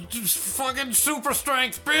 Oh, just fucking super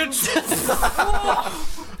strength, bitch!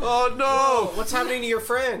 Oh no! What's happening to your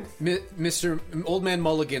friend? Mr. Old Man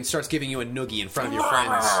Mulligan starts giving you a noogie in front of your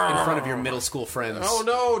friends, in front of your middle school friends. Oh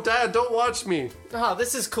no, Dad, don't watch me. Oh,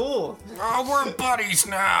 this is cool. Oh, we're buddies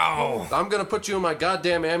now! I'm gonna put you in my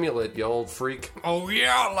goddamn amulet, you old freak. Oh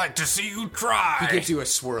yeah, I'd like to see you try! He gives you a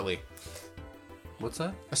swirly. What's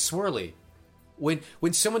that? A swirly.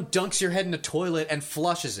 When someone dunks your head in a toilet and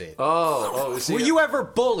flushes it. Oh, see, Were you ever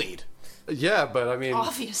bullied? Yeah, but I mean...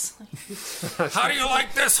 Obviously. How do you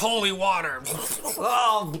like this holy water?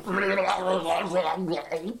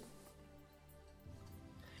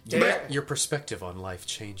 Your perspective on life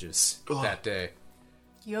changes that day.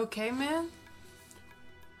 You okay, man?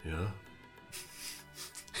 Yeah?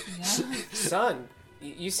 Son,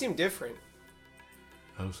 you seem different.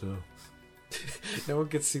 How so? No one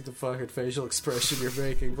can see the fucking facial expression you're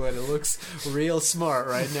making, but it looks real smart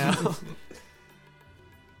right now.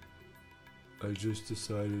 I just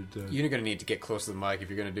decided that... You're gonna need to get close to the mic if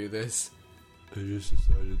you're gonna do this. I just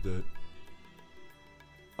decided that...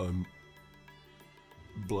 I'm...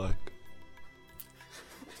 black.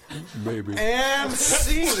 Maybe. And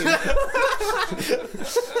scene!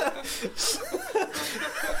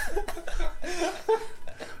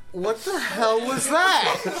 What the hell was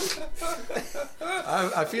that?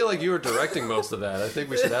 I feel like you were directing most of that. I think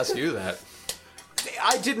we should ask you that.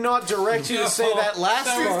 I did not direct you to say that last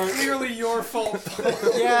part. Clearly your fault.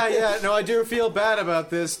 Yeah, no, I do feel bad about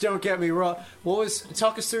this. Don't get me wrong.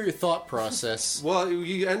 Talk us through your thought process. Well,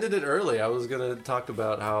 you ended it early. I was going to talk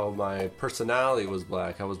about how my personality was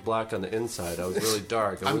black. I was black on the inside. I was really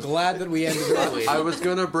dark. I'm glad that we ended early. I was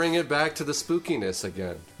going to bring it back to the spookiness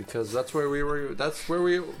again because that's where we were. That's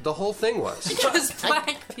where the whole thing was. Because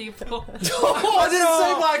black people. I didn't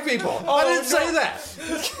say black people. I didn't say that.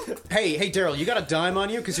 Hey, Daryl, you got a dime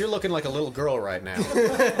on you? Because you're looking like a little girl right now.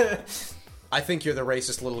 I think you're the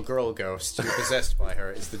racist little girl ghost. You're possessed by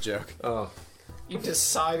her, is the joke. Oh. You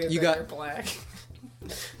decided you're black.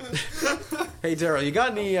 Hey, Daryl, you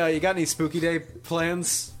got any spooky day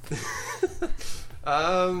plans? Do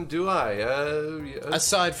I?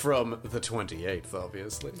 Aside from the 28th,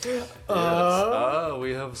 obviously. Yes.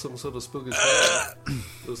 We have some sort of spooky show.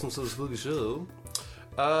 Some sort of spooky show.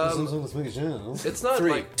 It's not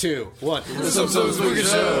 3, like 2, 1. some sort of spooky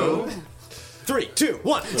show. 3, 2,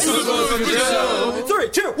 1. 3,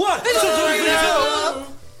 2, 1.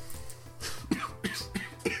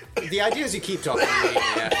 The idea is you keep talking to me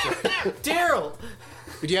after. Daryl!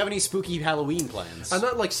 Do you have any spooky Halloween plans? I'm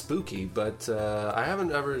not like spooky, but I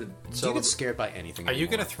haven't ever. Do you get scared by anything? Are you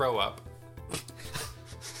gonna throw up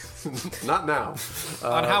Not now.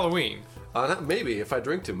 on Halloween? Maybe if I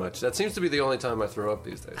drink too much. That seems to be the only time I throw up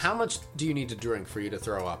these days. How much do you need to drink for you to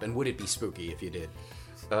throw up? And would it be spooky if you did?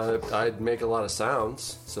 I'd make a lot of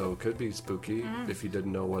sounds, so it could be spooky if you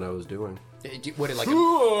didn't know what I was doing. What, like is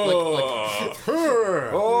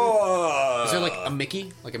there like a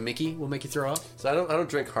Mickey? Like a Mickey will make you throw up? So I don't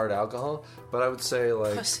drink hard alcohol, but I would say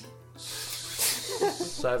like Pussy.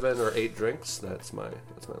 7 or 8 drinks. That's my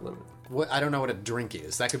limit. What? I don't know what a drink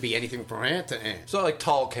is. That could be anything from ant to ant. So like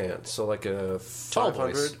tall cans. So like a Tall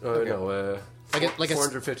 500. boys. Okay. No, Like a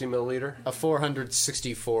 450 milliliter. A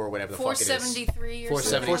 464, whatever the fuck it is. 473 or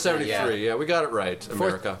something. 473. Yeah, we got it right,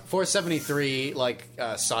 America. 473, like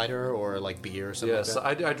cider or like beer or something. Yes,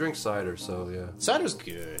 like that. I drink cider, so yeah. Cider's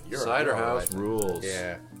good. Cider you're all house right. rules.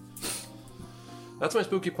 Yeah. That's my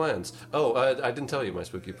spooky plans. Oh, I didn't tell you my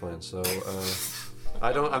spooky plans, so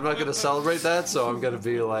I'm not gonna celebrate that. So I'm gonna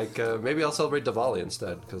be like, maybe I'll celebrate Diwali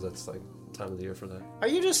instead because that's like time of the year for that. Are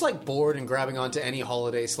you just like bored and grabbing onto any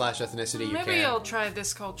holiday / ethnicity you Maybe can? I'll try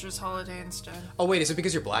this culture's holiday instead. Oh wait, is it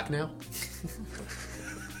because you're black now?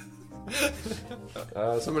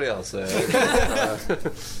 Somebody else.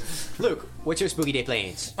 Luke, what's your spooky day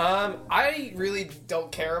plans? I really don't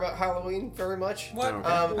care about Halloween very much. What?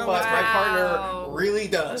 But my partner really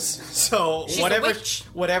does. So She's a witch.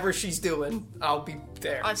 whatever she's doing, I'll be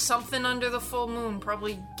there. Something under the full moon,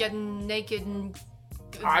 probably getting naked and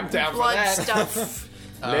I'm down for blood that. stuff.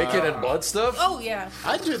 Naked and blood stuff. Oh, yeah.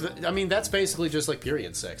 I mean, that's basically just like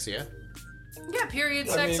period sex, yeah? Yeah, period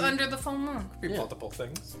sex under the full moon. Be multiple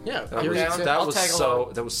things. Yeah,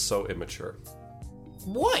 That was so immature.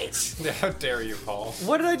 What? How dare you, Paul?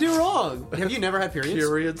 What did I do wrong? Have you never had periods?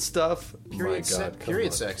 Period stuff. Period, my God,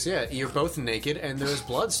 period sex, yeah. You're both naked and there's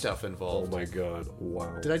blood stuff Oh involved. my God!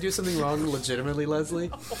 Wow. Did I do something wrong legitimately, Leslie?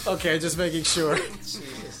 Okay, just making sure.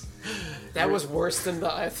 Jeez. That was worse than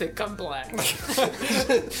the I think I'm black.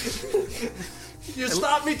 You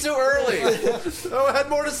stopped me too early. I had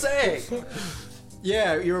more to say.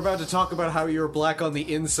 Yeah, you were about to talk about how you were black on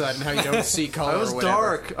the inside and how you don't see color. I was or whatever.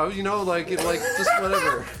 dark. I was, just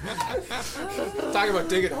whatever. Talking about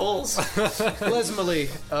digging holes. Leslie,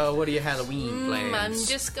 what are your Halloween plans? I'm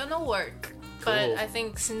just gonna work. But I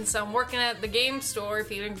think since I'm working at the game store,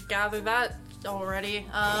 if you didn't gather that already,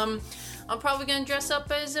 I'm probably gonna dress up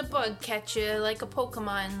as a bug catcher, like a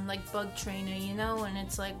Pokemon, like bug trainer, you know? And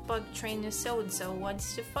it's like bug trainer so-and-so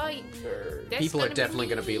wants to fight. People are definitely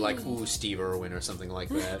going to be like, ooh, Steve Irwin or something like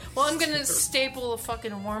that. Well, I'm gonna staple a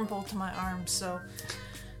fucking Wurmple to my arm, so...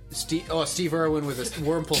 Steve Irwin with a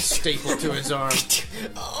Wurmple staple to his arm.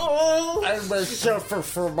 Oh, I may suffer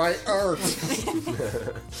for my art.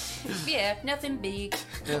 Yeah, nothing big.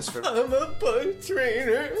 I'm a bug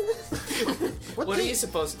trainer. What are you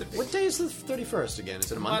supposed to be? What day is the 31st again?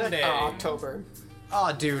 Is it a Monday? October.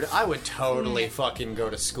 Oh, dude, I would totally fucking go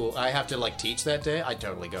to school. I have to, like, teach that day. I'd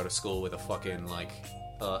totally go to school with a fucking, like,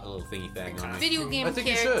 a little thingy thing on me. Video game I think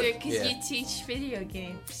you character, should. because Yeah. you teach video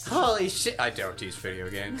games. Holy shit. I don't teach video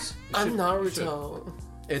games. I'm Naruto.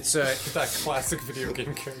 It's, That classic video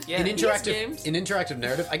game character. Yeah. An games. interactive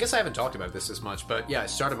narrative. I guess I haven't talked about this as much, but yeah, I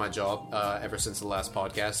started my job ever since the last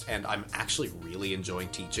podcast, and I'm actually really enjoying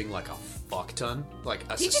teaching, like a fuck ton, like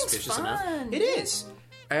a Teaching's suspicious amount. fun. It is.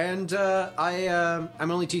 And I'm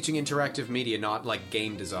only teaching interactive media, not like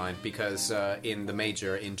game design, because in the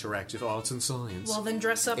major, interactive arts and science. Well, then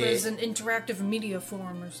dress up as an interactive media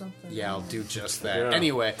form or something. Yeah, I'll do just that. Yeah.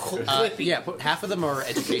 Anyway, but half of them are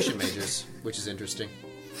education majors, which is interesting.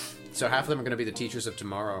 So half of them are going to be the teachers of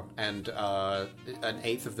tomorrow, and an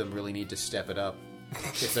eighth of them really need to step it up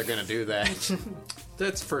if they're going to do that.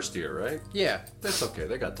 That's first year, right? Yeah, That's okay.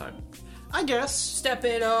 They got time. I guess. Step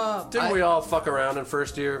it up. Didn't we all fuck around in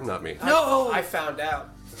first year? Not me. No! I found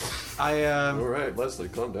out. All right, Leslie,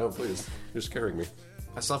 calm down, please. You're scaring me.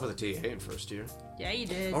 I slept with a TA in first year. Yeah, you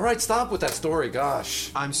did. All right, stop with that story. Gosh,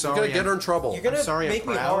 I'm sorry. You're gonna get her in trouble. You're gonna I'm sorry, I'm make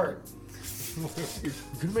me proud. hard. You're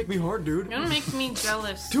gonna make me hard, dude. You're gonna make me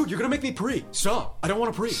jealous. Dude, you're gonna make me pre. Stop. I don't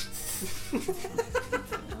want to pre.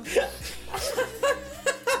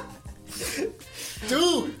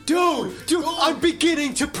 Dude, I'm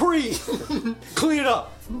beginning to pre. Clean it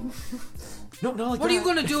up. No, not like What that. are you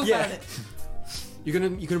gonna do about it? You're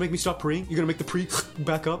gonna make me stop preing? You're gonna make the pre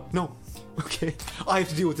back up? No. Okay. I have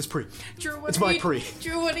to deal with this pre. Drew, what It's are my you, pre.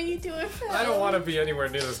 Drew, what are you doing? I don't want to be anywhere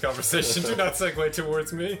near this conversation. Do not segue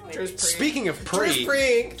towards me. Speaking of pre, Drew's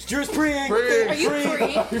preing. Drew's preing. Are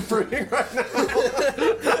you free?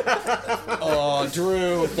 Oh,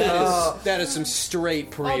 Drew, that is some straight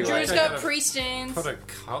pre. Oh, right Drew's there. got pre-stains. Put a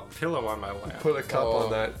pillow on my lap. Put a cup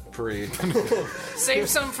on that pre. Save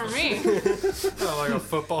some for me. Oh, like a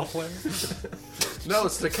football player. No,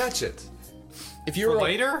 it's to catch it. If you were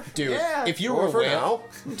Later? dude, Yeah, if you or were a for whale,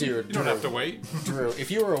 dude, You don't have to wait. Drew, if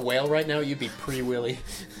you were a whale right now, you'd be pre-Willy.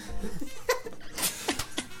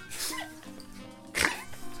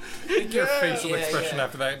 Your facial yeah, expression yeah.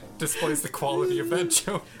 after that displays the quality of that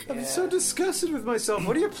joke. I'm so disgusted with myself.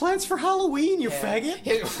 What are your plans for Halloween, you faggot?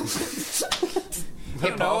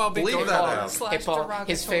 You know, I'll be Bleep going that out. out. Slash Hey Paul, derogatory.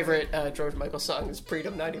 his favorite George Michael song is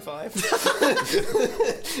Freedom 95.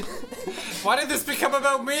 Why did this become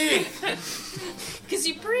about me? Because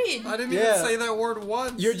you breed. I didn't Yeah. even say that word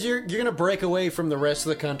once. You're gonna break away from the rest of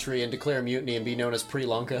the country and declare mutiny and be known as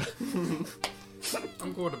Pre-Lanka.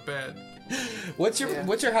 I'm going to bed. What's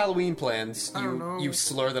your Halloween plans? I don't know. You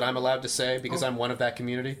slur that I'm allowed to say because I'm one of that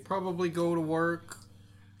community. Probably go to work.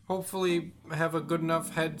 Hopefully have a good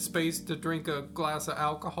enough headspace to drink a glass of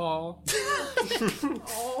alcohol.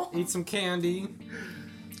 Eat some candy.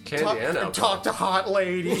 Candy and alcohol. Talk to hot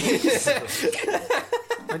ladies.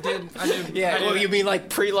 I did. Yeah, well, you mean like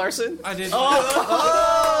pre-Larson? I did.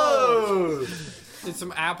 Oh! Did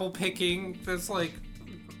some apple picking. That's like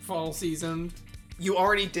fall season. You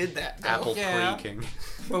already did that. Apple Yeah. Pre-King.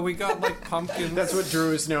 But we got like pumpkins. That's what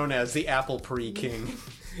Drew is known as, the Apple Pre-King.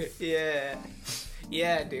 Yeah.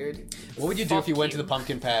 Yeah, dude. What would you do if you went to you. the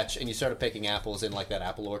pumpkin patch and you started picking apples in like that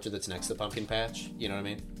apple orchard that's next to the pumpkin patch? You know what I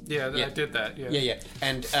mean? Yeah, I did that. Yeah. Yeah.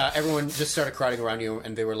 And everyone just started crowding around you,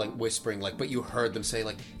 and they were like whispering, like, but you heard them say,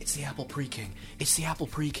 like, "It's the apple pre-king. It's the apple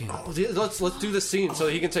pre-king." Oh, let's do the scene so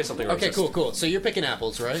he can say something. Okay, racist. cool. So you're picking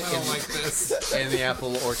apples, right? I don't like this. In the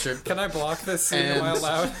apple orchard. Can I block this scene? Am I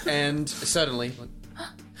allowed? And suddenly,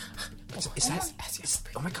 is that?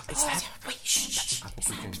 Oh my god! Is that? Wait, shh.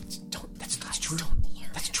 That's true.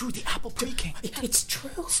 That's true. The apple pre-king. It's true.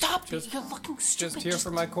 Stop. You're looking stupid. Just here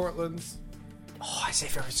for my Cortlands. Oh, I say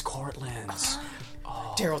for his Cortlands.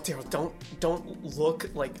 Daryl, don't look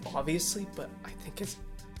like obviously, but I think it's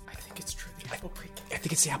true. The apple pre-king. I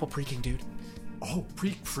think it's the apple pre-king, dude. Oh,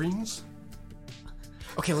 pre-prings?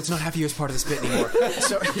 Okay, let's not have you as part of this bit anymore.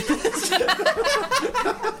 So,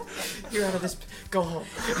 You're out of this. Go home.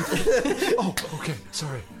 Oh, okay.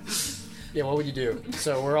 Sorry. yeah, what would you do?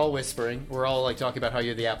 So we're all whispering. We're all like talking about how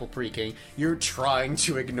you're the apple pre-king. You're trying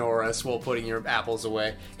to ignore us while putting your apples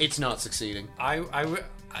away. It's not succeeding.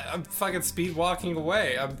 I'm fucking speed walking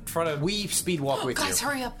away. I'm trying to. We speed walk with Guys, you.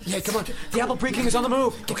 hurry up. Yeah, come on. The apple pre-king is on the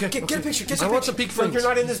move. Okay, get a picture. Get I a want picture. some peak Like friends. you're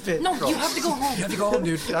not in this bit. No, you have to go home. You have to go home,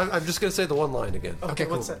 dude. I'm just gonna say the one line again. Okay,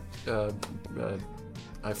 cool. what's that?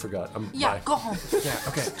 I forgot. Yeah, bye. go home. Yeah,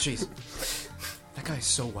 okay, jeez. That guy's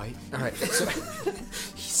so white. All right. So,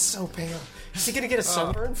 He's so pale. Is he gonna get a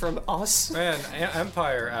sunburn from us? Man,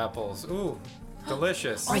 Empire apples. Ooh,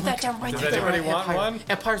 delicious. Write that down. Write Does that down. anybody want Empire. one?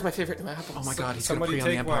 Empire's my favorite new apple. oh my god, he's Somebody gonna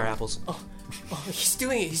pre on the take Empire one. apples. Oh, he's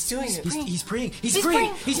doing it. He's doing it. He's preeing. He's He's preeing.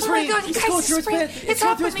 preeing. He's Oh my preeing. God, It's guys, going he's through his preeing. pants. It's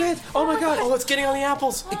going through his happening. pants. Oh my god. Oh, it's getting on the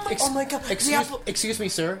apples. Ex- Oh my god. The Excuse, apple. excuse me,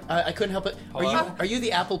 sir. I couldn't help it. Are you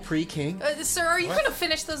the apple pre-king? Sir, are you gonna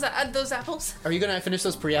finish those apples? Are you gonna finish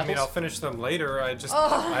those I pre-apples? mean, I'll finish them later. I have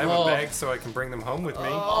Oh. a bag so I can bring them home with me.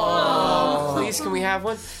 Please, can we have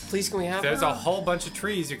one? Please, can we have There's one? a whole bunch of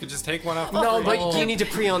trees. You could just take one off. No, the tree. but you need to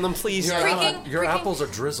pre on them, please. Your apples are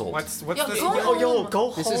drizzled. What's Yo, this? go Oh, yo, go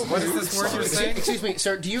home. What is this word you're saying? Excuse me,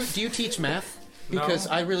 sir. Do you teach math? Because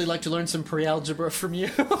I really like to learn some pre-algebra from you.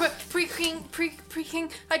 Pre-king,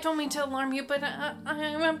 I don't mean to alarm you, but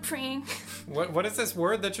I'm preeing. What is this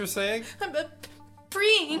word that you're saying? I'm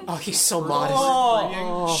preeing. Oh, he's so modest.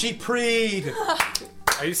 Preeing? She preed.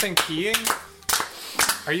 Are you saying peeing?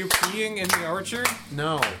 Are you peeing in the orchard?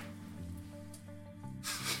 No.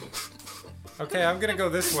 Okay, I'm gonna go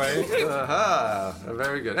this way. Aha!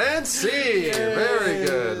 Very good. And C! Very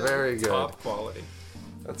good. Very good. Top quality.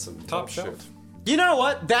 That's some Top shit. shelf. You know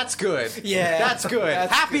what? That's good. Yeah. That's good.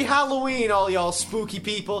 That's Happy Halloween, all y'all spooky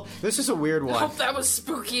people. This is a weird one. Hope that was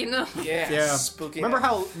spooky enough. Yeah. Spooky.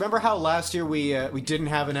 Remember how last year we didn't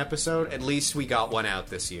have an episode? At least we got one out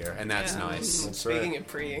this year, and that's nice. Speaking of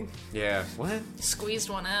preeing. Yeah. What? Squeezed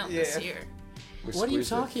one out this Yeah. year. What are you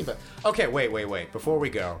talking about? Okay, wait. Before we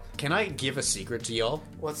go, can I give a secret to y'all?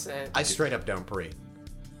 What's that? I straight up don't pre.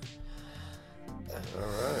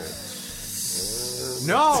 Alright.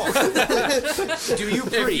 No. Do you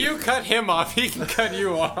If pre? you cut him off, he can cut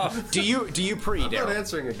you off. Do you pre, I'm not Daryl?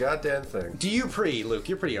 answering a goddamn thing. Do you pre, Luke?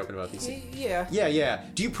 You're pretty open about these things. Yeah. Yeah.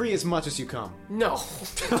 Do you pre as much as you come? No.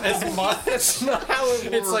 As much. That's not how it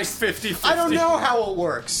works. It's like 50-50. I don't know how it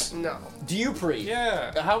works. No. Do you pre?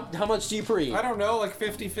 Yeah. How much do you pre? I don't know, like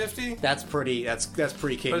 50-50? That's pretty. That's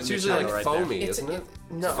pre-king. But it's usually like right foamy, there. isn't it?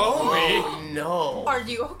 No. Foamy? No. Are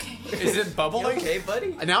you okay? Is it bubbling? Okay,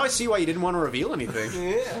 buddy? Now I see why you didn't want to reveal anything.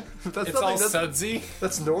 Yeah. That's It's all nothing. sudsy.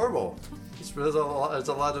 That's normal. There's a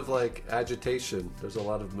lot of like agitation. There's a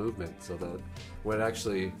lot of movement, so that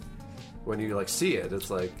when you like see it, it's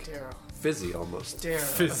like Daryl. fizzy almost. Daryl.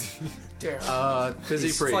 Fizzy. Daryl. Fizzy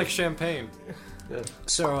It's pre. like champagne. Yeah.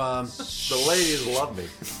 So The ladies love me.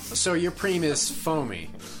 so your preem is foamy.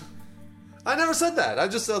 I never said that. I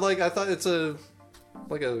just said I thought it's a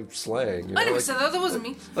slang. You know? I never like, said that. That wasn't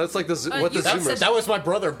me. That's like what the you said Zoomers That was my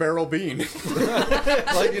brother, Barrel Bean.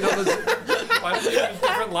 like. You know, Why do you have a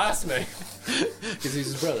different last name? Because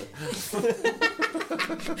he's his brother.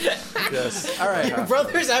 yes. All right.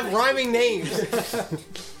 Brothers have rhyming names.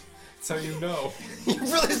 So you know. Your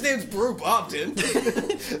brother's name's Brew Bobden.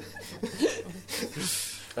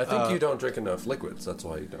 I think you don't drink enough liquids. That's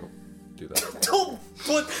why you don't do that. Don't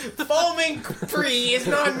put foaming pre is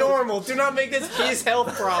not normal. Do not make this his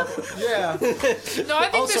health problem. Yeah. No, I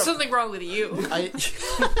think Also- there's something wrong with you.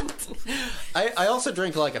 I also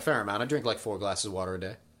drink like a fair amount. I drink like 4 glasses of water a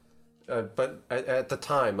day. But at the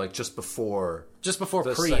time, like just before Just before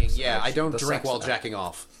The preeing, sex yeah. act- I don't the drink sex while act. jacking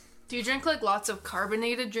off. Do you drink like lots of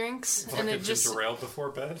carbonated drinks Like it just derailed before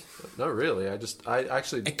bed? Not really. I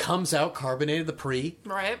actually. It comes out carbonated, the pre.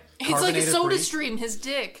 Right? It's like a Carbonated soda pre? stream, his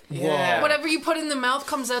dick. Yeah. Whatever you put in the mouth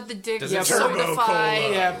comes out the dick. Does it It's turbo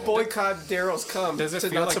solidified. Yeah, boycott Daryl's cum. Does it to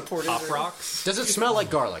feel not like support Pop Israel. Rocks? Does it smell like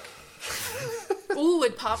garlic? Ooh,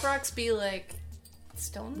 would Pop Rocks be like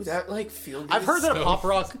stones? Would that like feel good? I've heard that a pop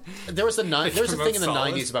rock. There was a thing in the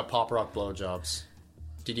solid. 90s about pop rock blowjobs.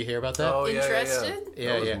 Did you hear about that? Oh, yeah, Interested? Yeah,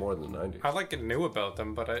 Yeah, that was yeah. more than 90. I like knew about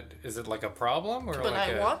them, but is it like a problem or But like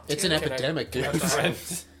I a want to. It's an epidemic, dude. trend?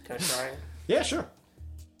 Can I try it? Yeah, sure.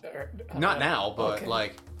 Not now, but okay.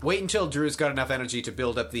 like, wait until Drew's got enough energy to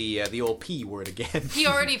build up the old P word again. He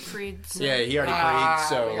already preed. So. Yeah, he already preed,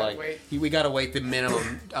 so we gotta like wait. we gotta wait the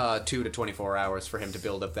minimum 2 to 24 hours for him to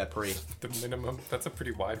build up that pre. The minimum. That's a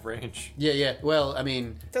pretty wide range. Yeah. Well, I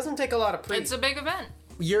mean, It doesn't take a lot of pre. It's a big event.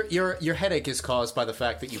 your headache is caused by the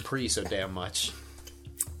fact that you pre so damn much.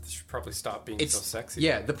 This should probably stop being It's so sexy.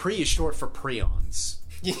 Yeah, the pre is short for prions.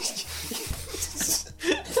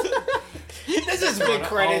 This is big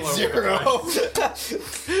credit all over zero.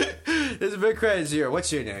 There's a big credit zero.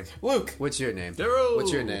 What's your name? Luke. What's your name? Daryl.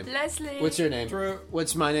 What's your name? Leslie. What's your name? Drew.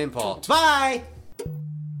 What's my name, Paul? Bye.